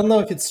I don't know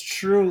if it's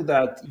true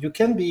that you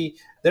can be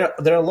there.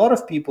 There are a lot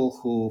of people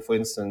who, for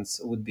instance,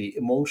 would be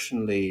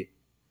emotionally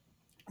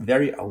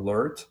very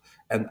alert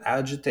and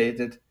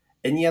agitated,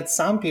 and yet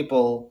some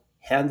people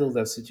handle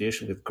that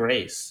situation with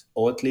grace,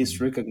 or at least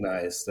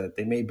recognize that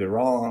they may be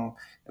wrong,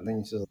 and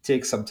then just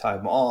take some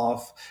time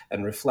off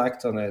and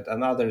reflect on it,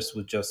 and others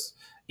would just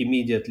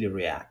immediately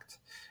react.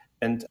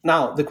 And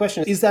now the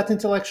question is that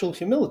intellectual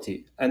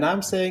humility? And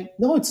I'm saying,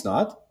 no, it's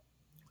not,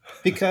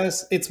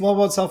 because it's more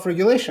about self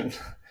regulation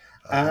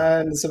Uh-huh.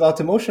 and it's about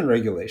emotion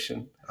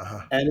regulation.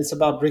 Uh-huh. And it's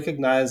about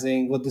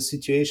recognizing what the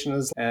situation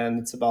is, and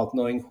it's about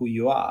knowing who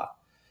you are.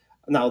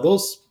 Now,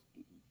 those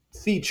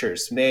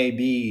features may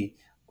be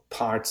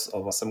parts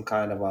of some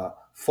kind of a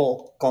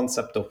folk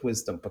concept of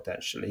wisdom,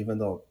 potentially, even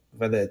though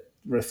whether it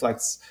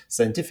reflects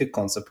scientific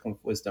concept of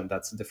wisdom,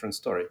 that's a different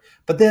story.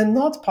 But they're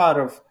not part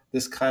of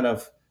this kind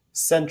of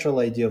central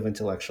idea of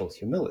intellectual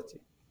humility,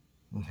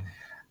 Mhm.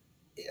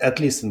 at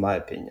least in my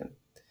opinion.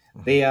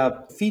 Mhm. They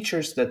are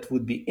features that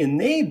would be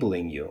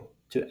enabling you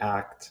to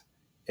act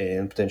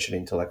in potentially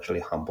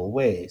intellectually humble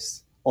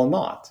ways or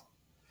not,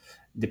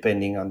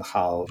 depending on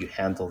how you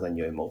handle then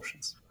your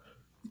emotions.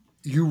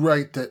 You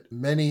write that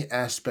many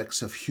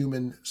aspects of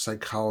human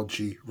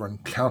psychology run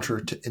counter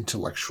to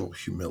intellectual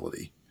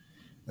humility.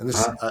 And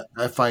this, Uh,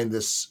 I find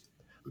this,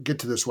 get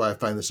to this why I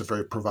find this a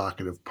very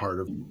provocative part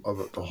of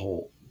the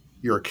whole,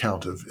 your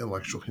account of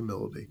intellectual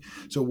humility.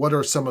 So, what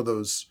are some of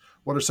those,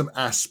 what are some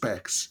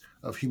aspects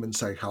of human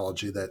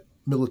psychology that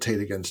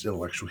militate against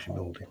intellectual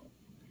humility?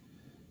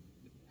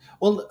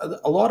 well,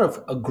 a lot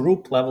of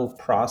group level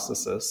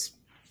processes,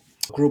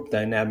 group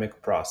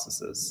dynamic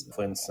processes,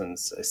 for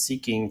instance,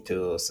 seeking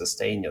to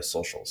sustain your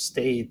social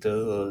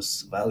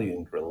status,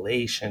 valuing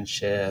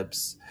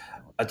relationships,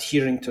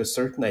 adhering to a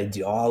certain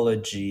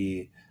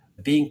ideology,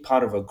 being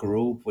part of a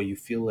group where you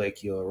feel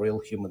like you're a real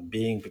human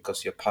being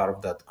because you're part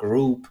of that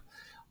group.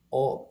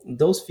 All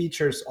those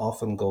features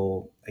often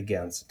go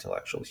against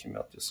intellectual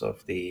humility. So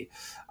if the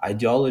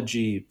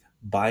ideology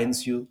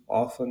binds you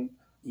often,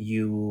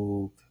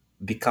 you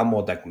become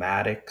more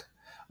dogmatic.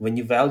 When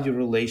you value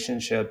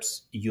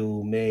relationships,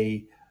 you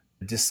may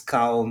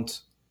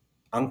discount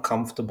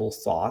uncomfortable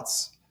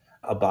thoughts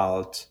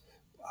about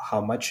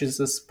how much is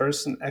this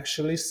person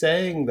actually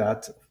saying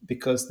that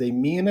because they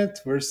mean it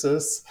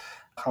versus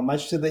how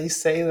much do they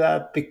say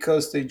that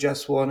because they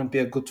just want to be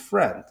a good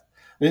friend.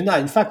 I mean, no,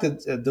 in fact,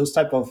 those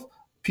type of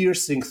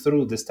piercing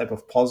through this type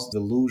of positive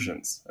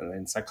illusions, and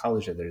in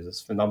psychology there is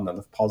this phenomenon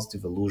of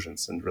positive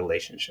illusions in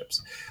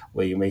relationships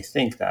where you may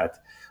think that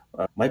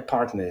my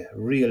partner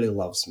really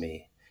loves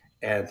me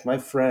and my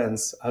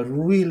friends are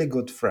really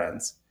good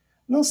friends.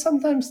 No,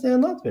 sometimes they're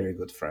not very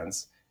good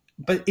friends,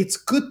 but it's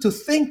good to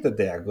think that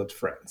they are good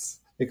friends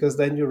because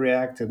then you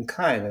react in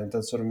kind and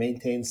that sort of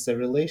maintains the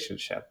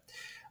relationship.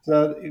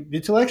 Now,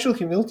 intellectual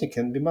humility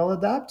can be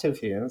maladaptive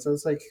here. So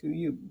it's like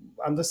you,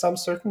 under some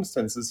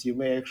circumstances, you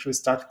may actually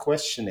start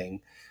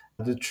questioning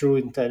the true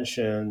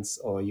intentions,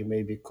 or you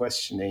may be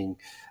questioning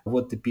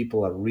what the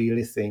people are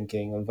really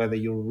thinking and whether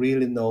you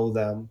really know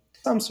them.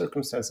 Some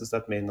circumstances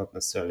that may not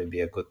necessarily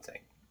be a good thing.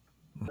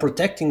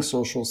 Protecting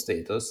social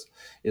status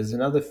is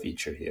another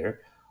feature here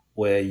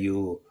where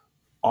you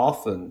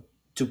often,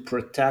 to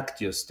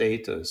protect your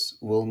status,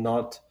 will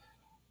not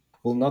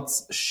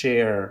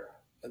share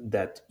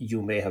that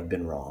you may have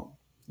been wrong.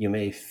 You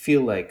may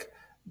feel like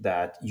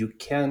that you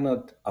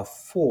cannot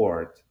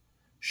afford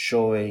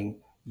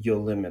showing your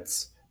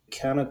limits,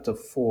 cannot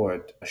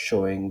afford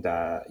showing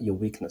your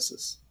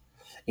weaknesses,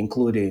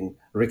 including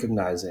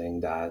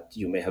recognizing that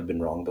you may have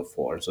been wrong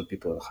before. So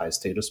people in high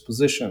status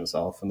positions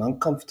are often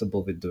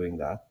uncomfortable with doing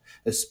that,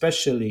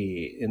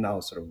 especially in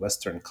our sort of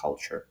Western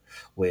culture,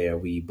 where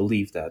we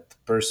believe that the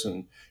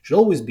person should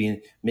always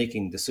be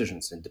making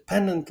decisions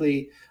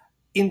independently,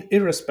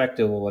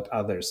 irrespective of what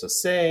others are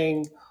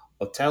saying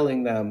or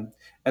telling them.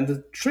 And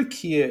the trick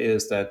here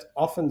is that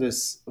often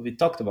this, we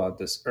talked about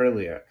this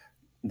earlier,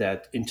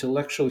 that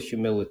intellectual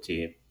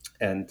humility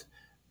and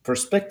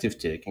perspective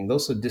taking,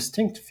 those are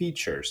distinct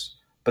features,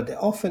 but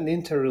they're often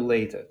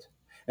interrelated.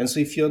 And so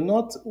if you're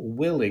not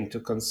willing to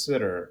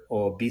consider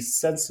or be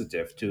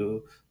sensitive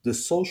to the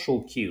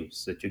social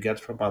cues that you get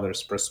from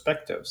others'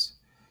 perspectives,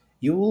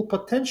 you will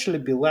potentially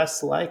be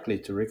less likely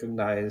to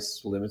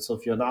recognize limits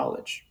of your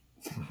knowledge,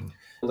 Mhm.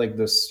 like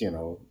this,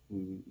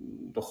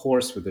 the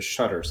horse with the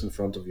shutters in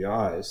front of your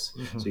eyes,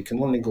 Mhm. so you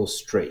can only go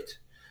straight.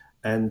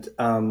 And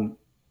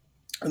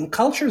And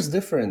culture is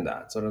different in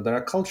that. So there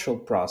are cultural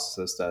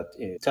processes that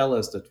tell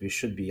us that we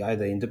should be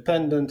either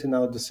independent in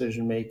our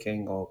decision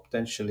making or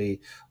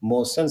potentially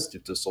more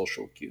sensitive to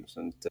social cues.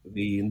 And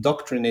we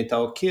indoctrinate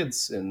our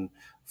kids in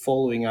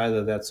following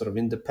either that sort of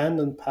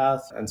independent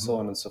path and so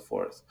on and so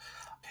forth.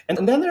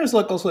 And then there's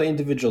like also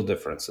individual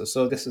differences.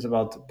 So this is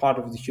about part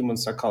of the human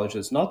psychology.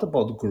 It's not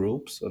about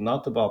groups or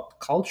not about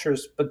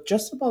cultures, but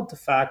just about the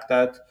fact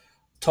that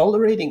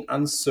tolerating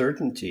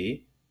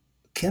uncertainty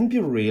can be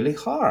really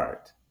hard.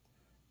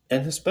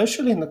 And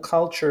especially in a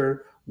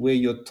culture where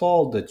you're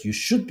told that you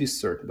should be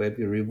certain, where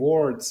we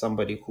reward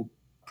somebody who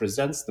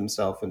presents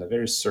themselves in a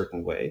very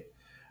certain way,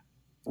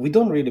 we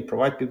don't really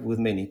provide people with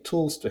many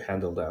tools to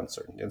handle the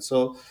uncertainty. And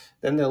so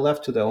then they're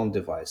left to their own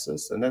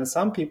devices. And then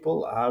some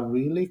people are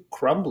really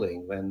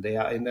crumbling when they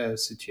are in a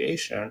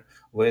situation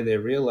where they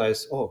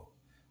realize, oh,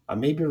 I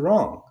may be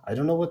wrong. I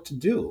don't know what to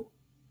do.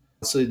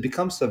 So it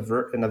becomes an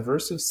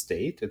aversive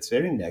state. It's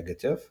very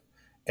negative.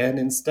 And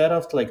instead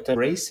of like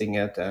embracing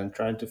it and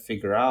trying to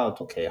figure out,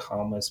 okay,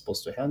 how am I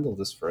supposed to handle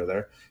this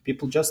further?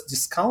 People just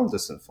discount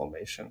this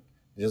information.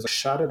 They just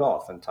shut it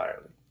off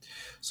entirely.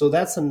 So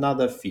that's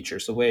another feature.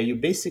 So where you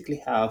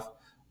basically have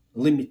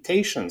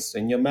limitations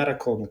in your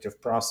metacognitive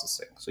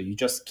processing. So you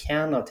just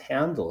cannot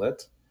handle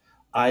it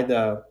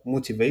either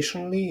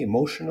motivationally,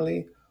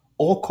 emotionally,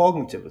 or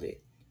cognitively.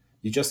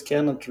 You just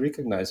cannot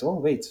recognize, oh,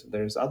 wait,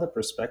 there's other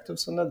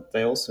perspectives on it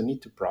they also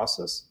need to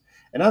process.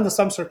 And under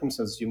some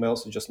circumstances, you may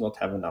also just not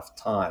have enough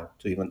time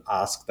to even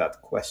ask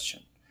that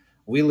question.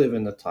 We live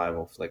in a time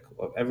of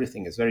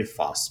everything is very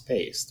fast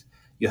paced.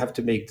 You have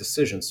to make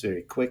decisions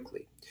very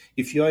quickly.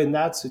 If you're in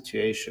that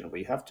situation where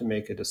you have to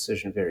make a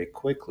decision very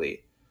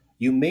quickly,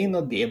 you may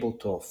not be able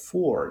to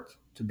afford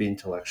to be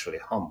intellectually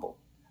humble,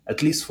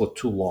 at least for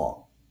too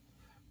long.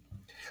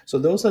 So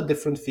those are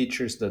different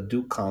features that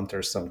do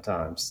counter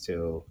sometimes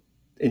to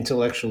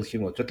intellectual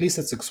humor, at least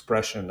its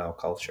expression in our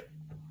culture.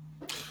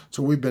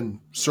 So we've been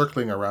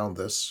circling around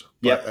this,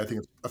 but Yep. I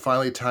think it's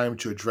finally time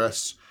to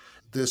address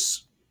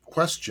this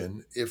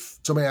question. If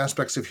so many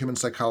aspects of human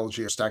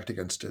psychology are stacked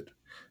against it,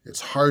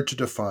 it's hard to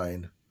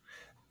define,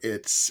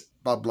 it's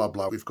blah, blah,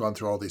 blah. We've gone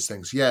through all these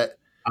things. Yet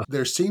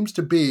there seems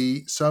to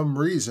be some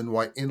reason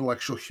why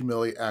intellectual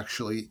humility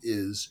actually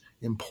is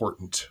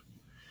important.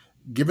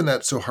 Given that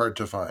it's so hard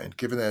to find,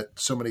 given that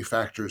so many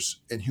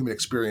factors in human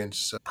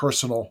experience,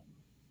 personal,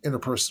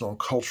 interpersonal,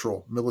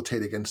 cultural,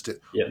 militate against it,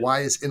 Yep.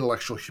 why is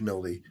intellectual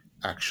humility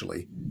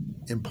actually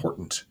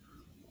important?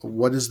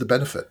 What is the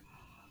benefit?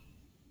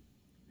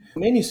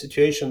 Many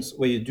situations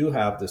where you do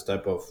have this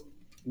type of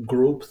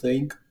group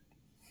think,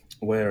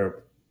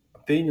 where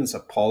opinions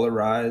are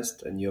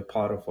polarized and you're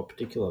part of a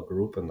particular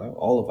group, and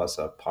all of us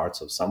are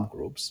parts of some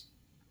groups,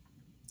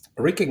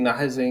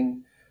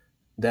 recognizing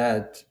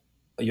that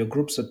your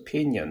group's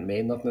opinion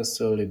may not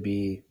necessarily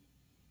be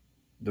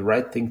the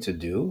right thing to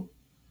do,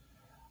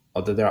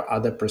 or that there are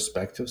other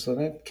perspectives on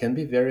it, can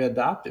be very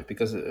adaptive,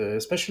 because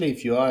especially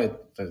if you are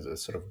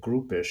sort of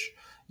groupish,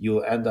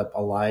 you end up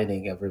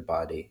aligning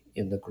everybody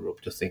in the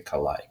group to think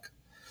alike.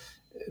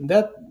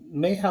 That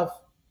may have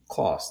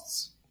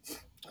costs.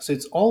 So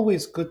it's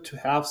always good to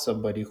have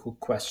somebody who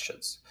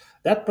questions.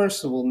 That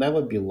person will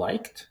never be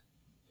liked,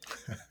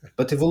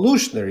 but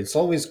evolutionary, it's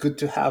always good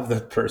to have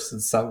that person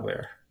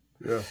somewhere.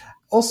 Yeah.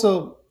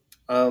 Also,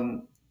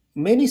 um,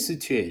 many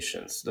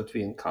situations that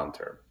we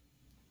encounter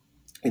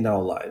in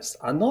our lives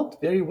are not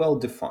very well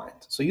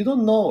defined. So you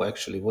don't know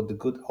actually what the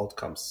good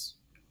outcomes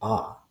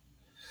are,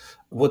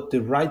 what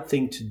the right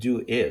thing to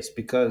do is,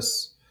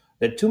 because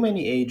there are too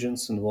many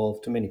agents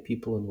involved, too many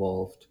people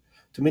involved,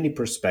 too many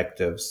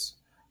perspectives.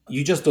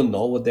 You just don't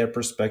know what their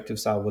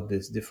perspectives are, what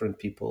these different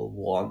people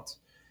want.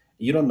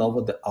 You don't know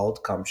what the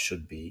outcome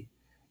should be.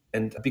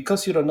 And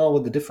because you don't know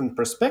what the different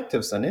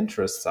perspectives and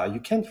interests are, you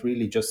can't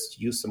really just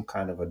use some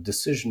kind of a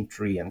decision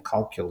tree and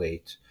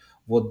calculate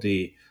what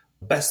the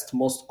best,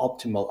 most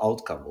optimal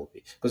outcome will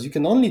be. Because you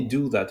can only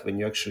do that when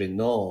you actually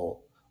know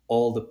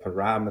all the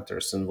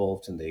parameters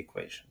involved in the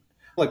equation.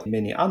 Like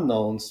many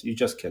unknowns, you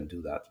just can't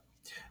do that.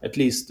 At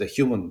least the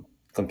human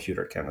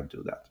computer cannot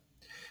do that.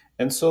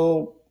 And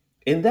so,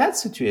 in that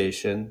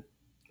situation,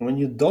 when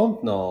you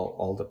don't know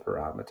all the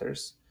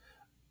parameters,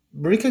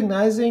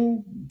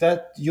 recognizing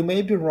that you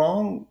may be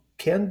wrong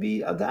can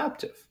be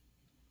adaptive,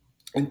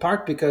 in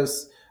part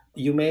because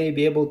you may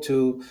be able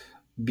to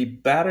be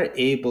better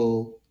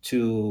able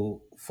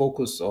to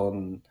focus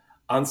on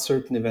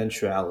uncertain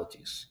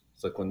eventualities.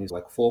 It's like when you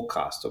like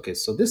forecast, okay,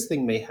 so this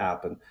thing may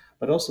happen,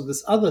 but also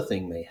this other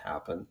thing may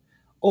happen.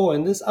 Oh,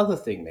 and this other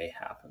thing may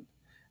happen.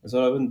 And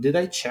so did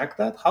I check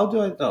that? How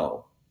do I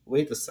know?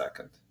 Wait a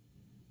second.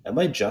 Am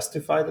I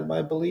justified in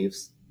my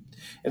beliefs?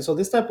 And so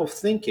this type of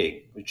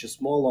thinking, which is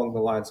more along the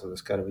lines of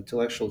this kind of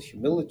intellectual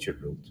humility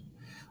route,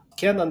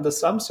 can, under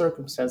some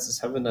circumstances,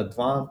 have an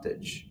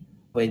advantage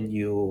when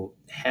you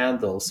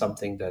handle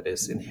something that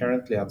is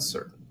inherently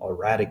uncertain or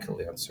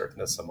radically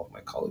uncertain, as some of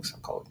my colleagues are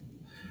calling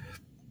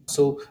it.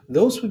 So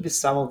those would be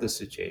some of the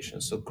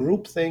situations. So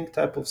groupthink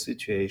type of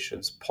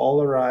situations,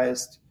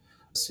 polarized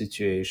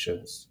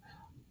situations,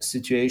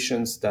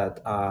 situations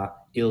that are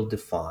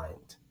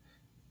ill-defined,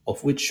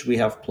 of which we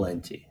have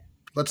plenty.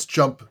 Let's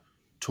jump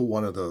to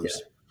one of Yeah.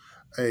 those.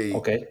 A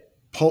Okay.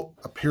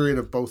 a period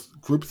of both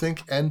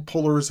groupthink and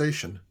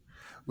polarization,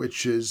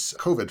 which is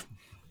COVID.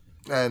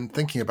 And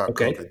thinking about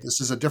Okay. COVID,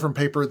 this is a different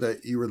paper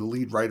that you were the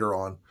lead writer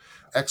on.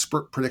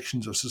 Expert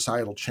Predictions of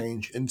Societal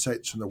Change,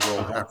 Insights from the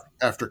World Uh-huh.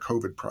 After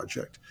COVID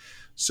project.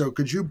 So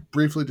could you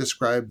briefly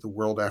describe the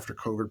World After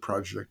COVID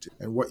project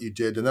and what you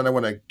did? And then I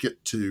want to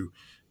get to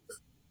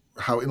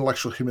how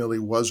intellectual humility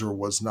was or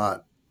was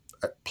not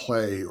at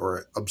play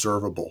or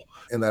observable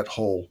in that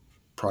whole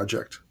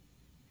project.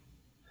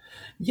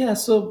 Yeah.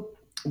 So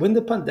when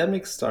the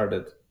pandemic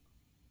started,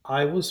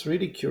 I was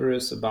really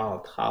curious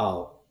about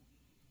how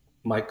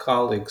my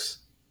colleagues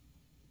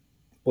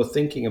were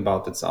thinking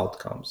about its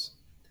outcomes.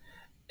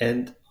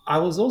 And I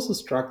was also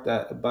struck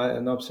that by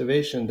an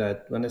observation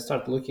that when I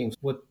started looking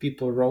what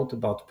people wrote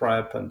about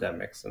prior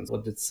pandemics and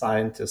what did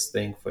scientists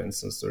think, for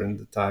instance, during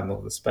the time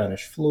of the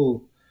Spanish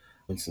flu,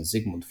 for instance,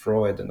 Sigmund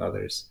Freud and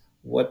others,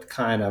 what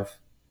kind of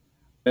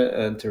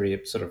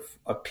sort of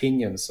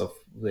opinions of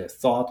their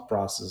thought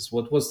process,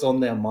 what was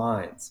on their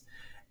minds.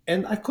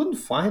 And I couldn't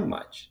find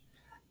much.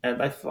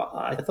 And I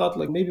thought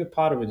like maybe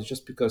part of it is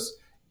just because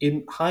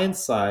in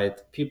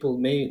hindsight, people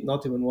may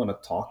not even want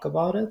to talk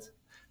about it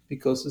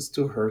because it's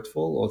too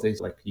hurtful, or they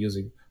like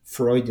using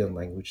Freudian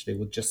language, they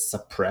would just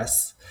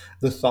suppress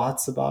the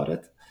thoughts about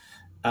it.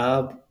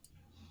 Um,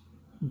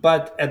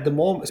 but at the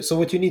moment, so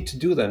what you need to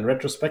do then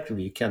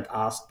retrospectively, you can't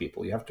ask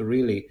people, you have to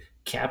really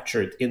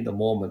capture it in the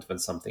moment when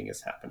something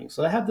is happening.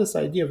 So I have this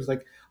idea of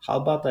like, how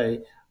about I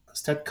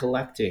start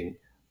collecting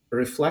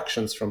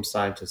reflections from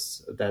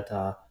scientists that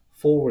are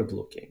forward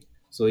looking.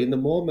 So in the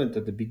moment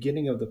at the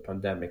beginning of the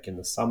pandemic in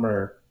the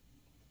summer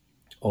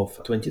of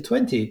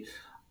 2020,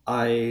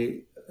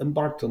 I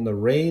embarked on a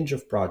range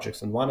of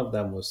projects, and one of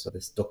them was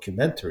this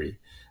documentary,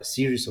 a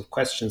series of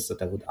questions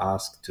that I would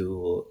ask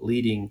to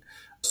leading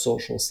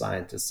social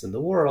scientists in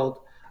the world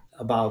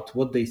about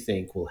what they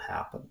think will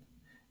happen.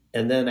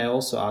 And then I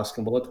also asked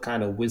them what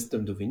kind of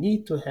wisdom do we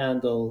need to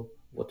handle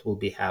what will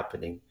be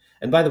happening.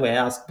 And by the way,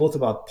 I asked both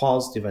about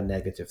positive and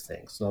negative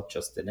things, not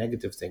just the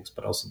negative things,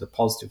 but also the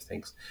positive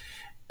things.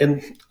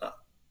 And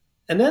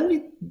and then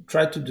we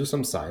tried to do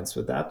some science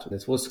with that.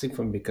 It was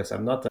different because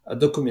I'm not a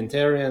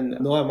documentarian,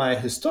 nor am I a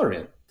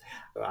historian.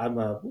 I'm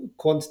a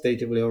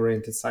quantitatively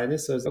oriented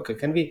scientist. So, okay,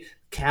 can we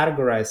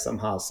categorize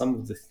somehow some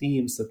of the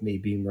themes that may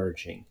be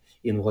emerging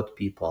in what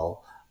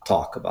people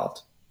talk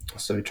about?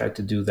 So we tried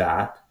to do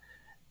that.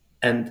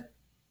 And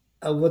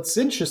what's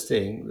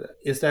interesting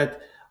is that,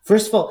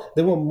 first of all,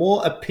 there were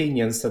more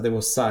opinions than there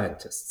were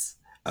scientists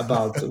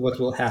about what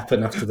will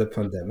happen after the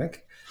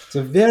pandemic.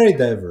 So very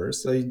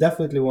diverse. So you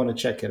definitely want to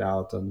check it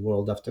out on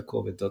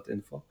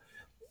worldaftercovid.info.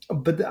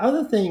 But the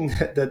other thing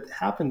that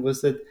happened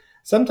was that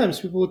sometimes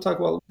people would talk,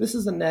 well, this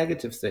is a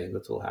negative thing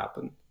that will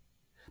happen.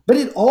 But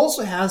it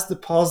also has the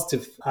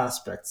positive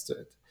aspects to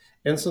it.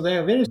 And so they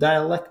are very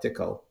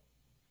dialectical,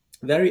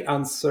 very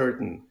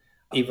uncertain,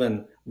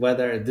 even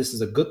whether this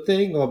is a good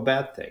thing or a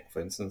bad thing. For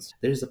instance,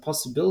 there is a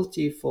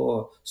possibility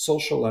for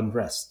social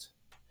unrest.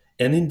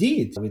 And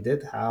indeed, we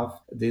did have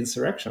the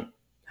insurrection.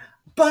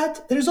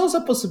 But there's also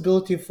a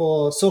possibility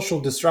for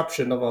social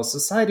disruption of our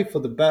society for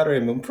the better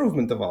and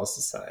improvement of our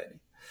society.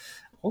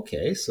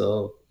 Okay,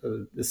 so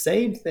the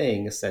same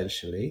thing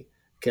essentially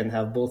can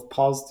have both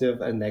positive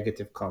and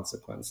negative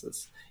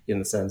consequences in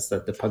the sense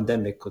that the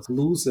pandemic could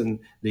loosen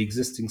the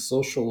existing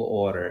social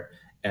order,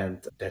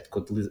 and that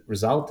could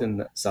result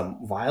in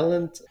some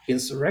violent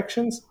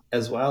insurrections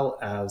as well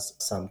as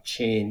some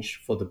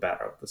change for the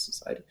better of the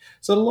society.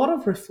 So a lot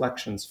of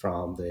reflections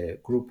from the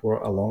group were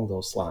along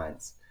those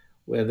lines,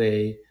 where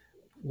they,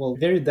 well,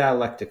 very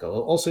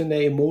dialectical. Also in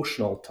their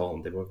emotional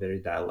tone, they were very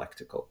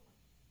dialectical.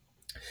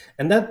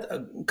 And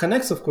that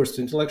connects, of course,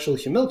 to intellectual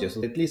humility.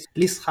 So at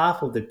least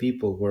half of the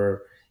people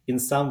were in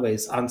some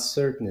ways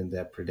uncertain in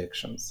their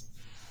predictions,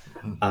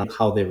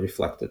 how they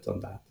reflected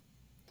on that,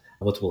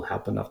 what will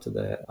happen after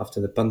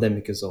the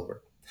pandemic is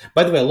over.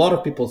 By the way, a lot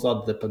of people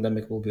thought the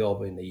pandemic will be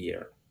over in a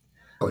year,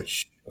 Really?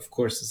 which of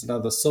course is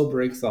another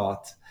sobering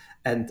thought.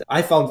 And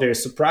I found very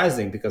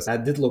surprising because I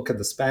did look at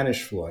the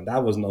Spanish flu and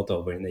that was not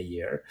over in a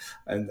year.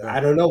 And Yeah.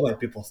 I don't know why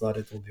people thought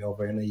it will be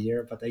over in a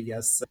year, but I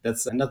guess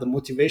that's another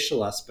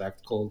motivational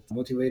aspect called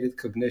motivated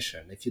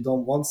cognition. If you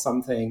don't want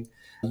something,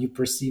 you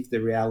perceive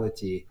the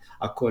reality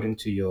according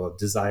to your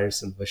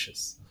desires and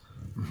wishes.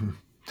 Mm-hmm.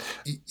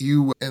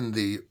 You, in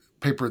the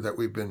paper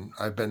that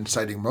I've been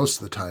citing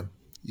most of the time,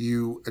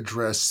 you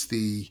address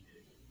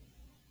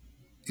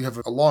you have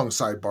a long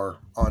sidebar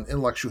on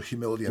intellectual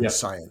humility and Yeah,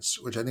 science,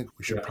 which I think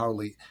we should yeah,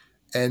 probably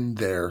end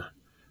there.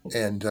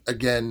 And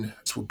again,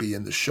 this will be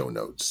in the show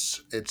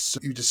notes.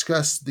 You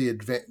discuss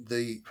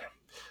the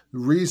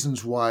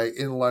reasons why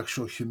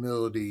intellectual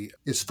humility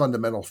is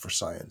fundamental for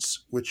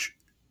science, which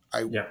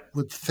I yeah.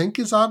 would think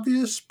is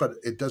obvious, but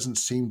it doesn't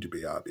seem to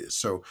be obvious.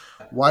 So,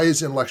 why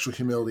is intellectual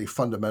humility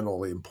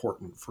fundamentally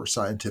important for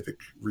scientific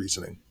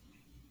reasoning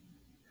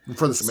and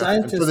for this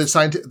method and for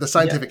Scientists, the yeah,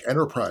 scientific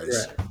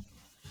enterprise? right.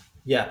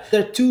 Yeah,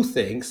 there are two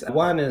things.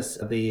 One is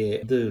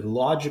the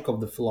logic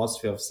of the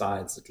philosophy of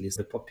science, at least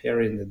the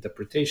Popperian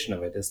interpretation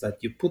of it, is that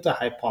you put a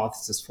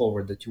hypothesis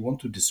forward that you want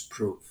to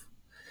disprove.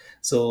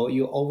 So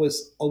you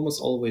almost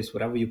always,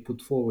 whatever you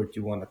put forward,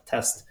 you want to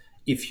test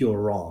if you're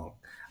wrong.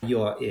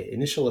 Your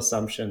initial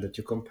assumption that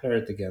you compare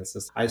it against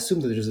is, I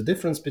assume that there's a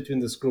difference between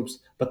these groups,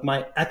 but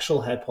my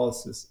actual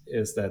hypothesis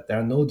is that there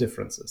are no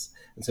differences.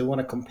 And so I want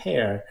to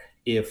compare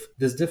if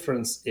this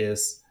difference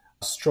is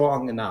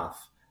strong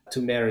enough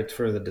to merit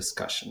further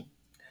discussion.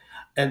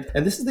 And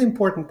this is the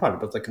important part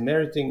about like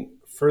meriting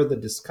further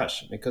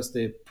discussion, because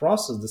the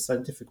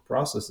scientific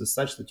process is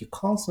such that you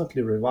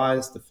constantly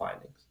revise the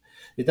findings.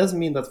 It doesn't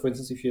mean that, for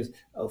instance, if you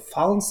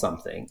found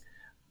something,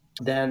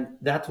 then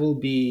that will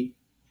be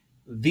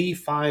the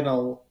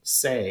final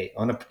say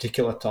on a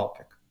particular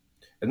topic.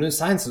 And then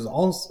science is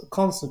also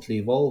constantly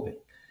evolving.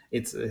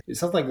 It's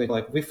not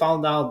like we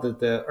found out that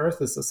the Earth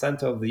is the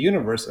center of the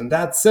universe and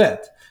that's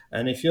it.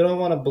 And if you don't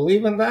want to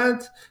believe in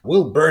that,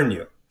 we'll burn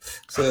you.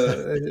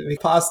 So we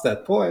passed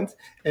that point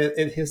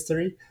in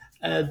history.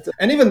 And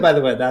even, by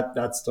the way,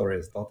 that story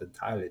is not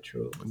entirely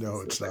true.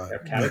 No, it's like not. a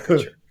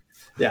caricature.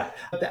 Yeah.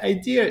 The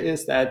idea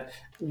is that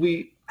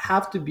we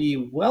have to be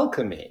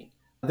welcoming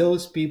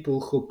those people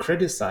who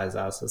criticize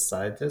us as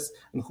scientists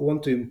and who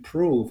want to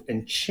improve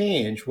and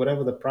change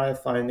whatever the prior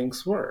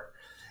findings were.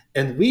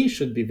 And we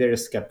should be very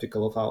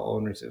skeptical of our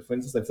own research. For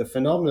instance, if the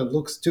phenomenon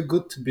looks too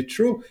good to be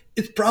true,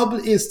 it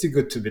probably is too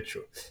good to be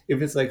true.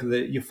 If it's like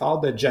you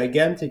found a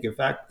gigantic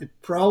effect, it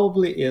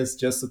probably is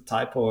just a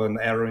typo, an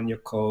error in your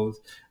code.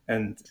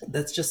 And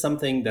that's just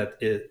something that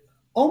it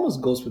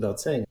almost goes without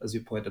saying, as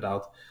you pointed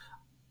out,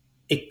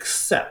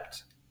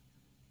 except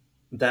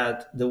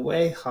that the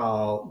way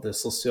how the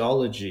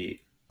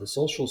sociology, the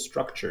social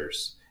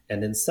structures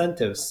and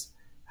incentives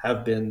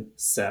have been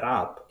set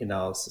up in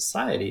our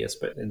society,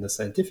 especially in the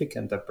scientific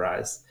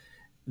enterprise,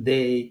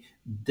 they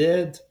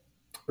did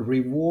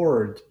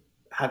reward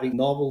having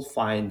novel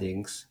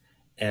findings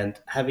and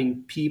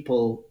having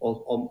people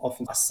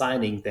often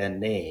assigning their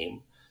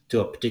name to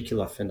a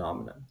particular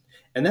phenomenon.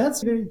 And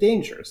that's very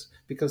dangerous,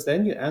 because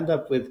then you end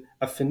up with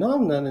a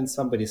phenomenon in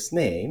somebody's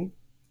name.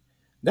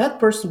 That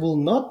person will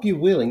not be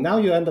willing. Now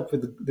you end up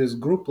with this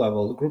group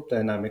level, group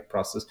dynamic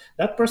process.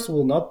 That person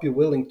will not be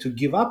willing to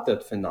give up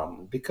that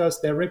phenomenon because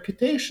their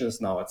reputation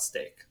is now at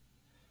stake.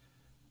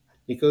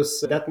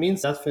 Because that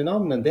means that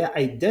phenomenon, their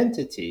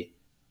identity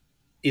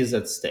is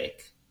at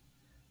stake.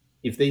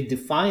 If they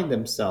define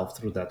themselves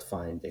through that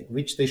finding,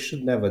 which they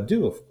should never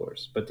do, of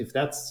course, but if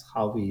that's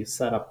how we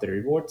set up the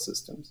reward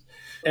systems.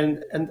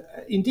 And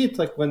indeed,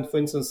 like when, for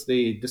instance,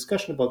 the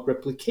discussion about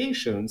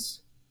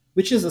replications,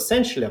 which is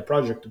essentially a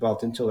project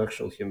about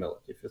intellectual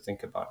humility, if you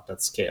think about it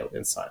at scale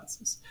in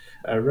sciences.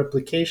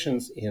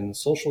 Replications in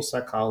social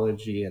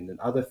psychology and in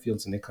other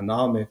fields, in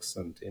economics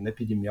and in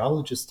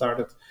epidemiology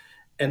started.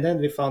 And then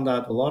we found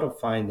out a lot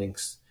of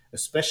findings,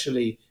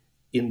 especially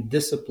in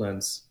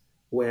disciplines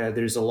where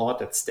there's a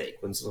lot at stake.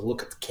 When you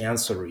look at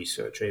cancer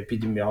research or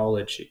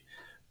epidemiology,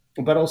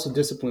 but also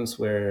disciplines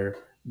where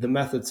the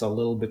methods are a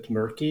little bit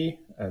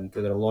murky and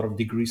there are a lot of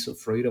degrees of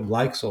freedom,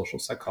 like social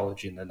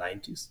psychology in the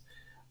 90s.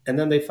 And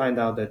then they find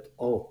out that,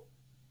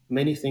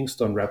 many things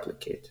don't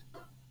replicate.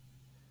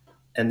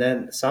 And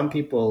then some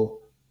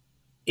people,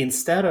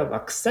 instead of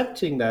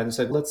accepting that and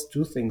saying, let's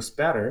do things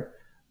better,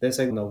 they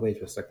say, no,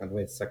 wait a second.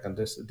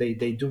 They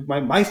do,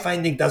 my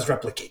finding does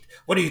replicate.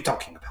 What are you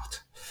talking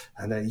about?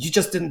 And then you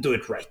just didn't do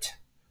it right.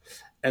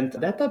 And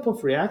that type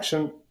of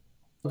reaction,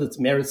 that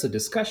merits a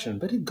discussion,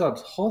 but it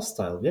got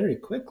hostile very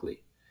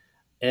quickly.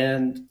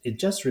 And it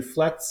just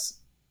reflects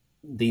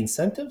the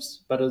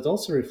incentives, but it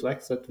also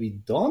reflects that we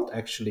don't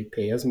actually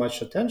pay as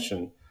much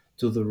attention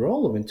to the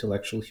role of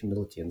intellectual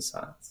humility in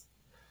science.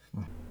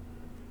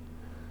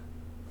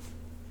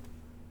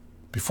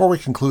 Before we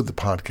conclude the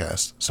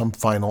podcast, some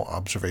final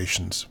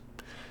observations.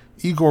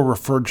 Igor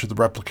referred to the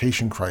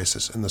replication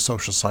crisis in the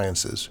social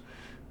sciences,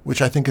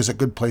 which I think is a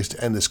good place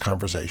to end this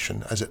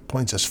conversation, as it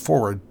points us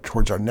forward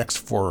towards our next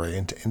foray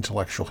into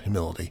intellectual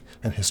humility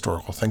and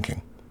historical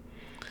thinking.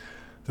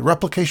 The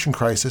replication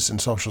crisis in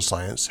social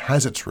science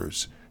has its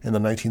roots in the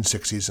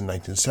 1960s and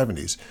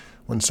 1970s,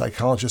 when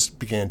psychologists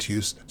began to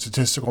use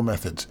statistical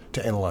methods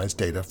to analyze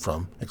data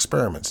from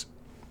experiments.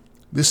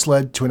 This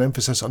led to an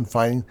emphasis on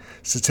finding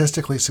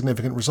statistically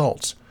significant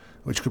results,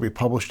 which could be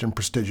published in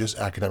prestigious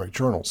academic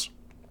journals.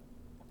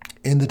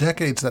 In the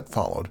decades that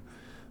followed,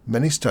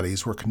 many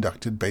studies were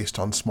conducted based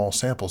on small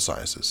sample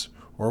sizes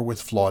or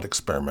with flawed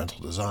experimental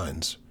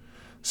designs.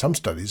 Some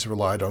studies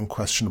relied on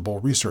questionable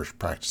research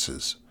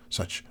practices,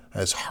 such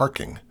as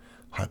harking,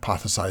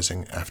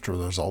 hypothesizing after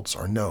the results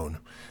are known,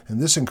 and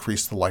this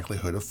increased the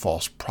likelihood of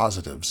false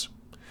positives.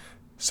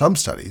 Some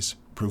studies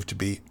proved to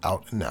be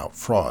out-and-out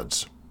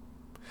frauds.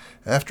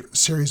 After a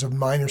series of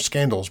minor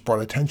scandals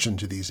brought attention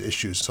to these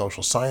issues in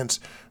social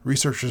science,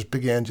 researchers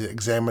began to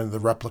examine the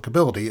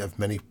replicability of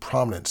many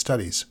prominent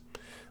studies.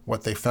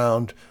 What they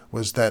found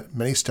was that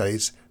many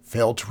studies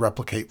failed to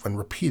replicate when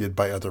repeated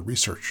by other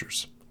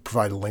researchers.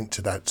 Provide a link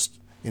to that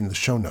in the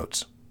show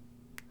notes.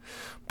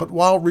 But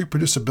while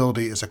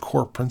reproducibility is a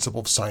core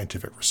principle of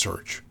scientific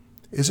research,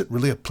 is it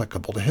really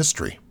applicable to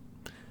history?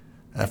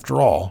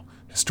 After all,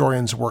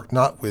 historians work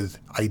not with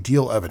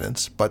ideal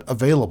evidence, but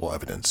available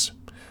evidence,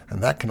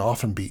 and that can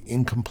often be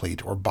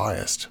incomplete or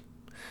biased.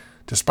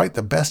 Despite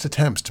the best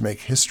attempts to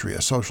make history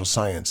a social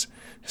science,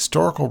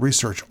 historical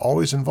research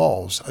always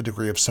involves a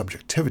degree of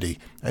subjectivity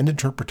and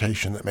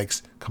interpretation that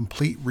makes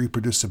complete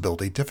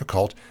reproducibility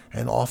difficult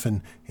and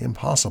often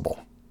impossible.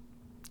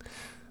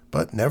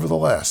 But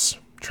nevertheless,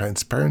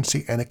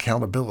 transparency and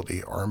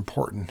accountability are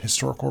important in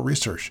historical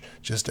research,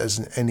 just as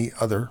in any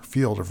other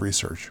field of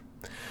research.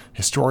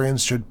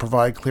 Historians should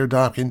provide clear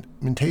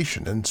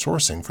documentation and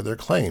sourcing for their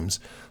claims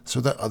so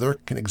that others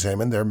can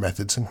examine their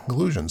methods and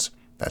conclusions.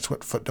 That's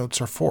what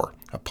footnotes are for,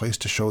 a place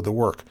to show the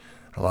work,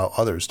 allow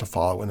others to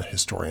follow in a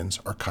historian's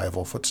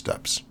archival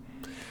footsteps.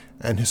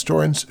 And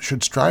historians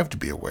should strive to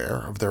be aware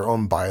of their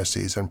own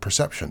biases and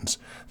perceptions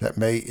that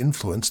may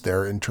influence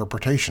their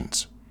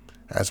interpretations.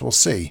 As we'll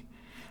see,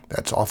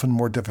 that's often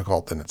more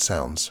difficult than it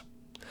sounds.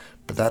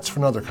 But that's for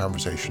another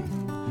conversation.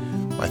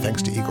 My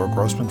thanks to Igor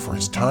Grossman for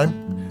his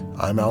time.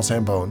 I'm Al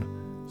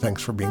Zambone.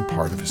 Thanks for being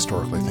part of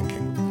Historically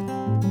Thinking.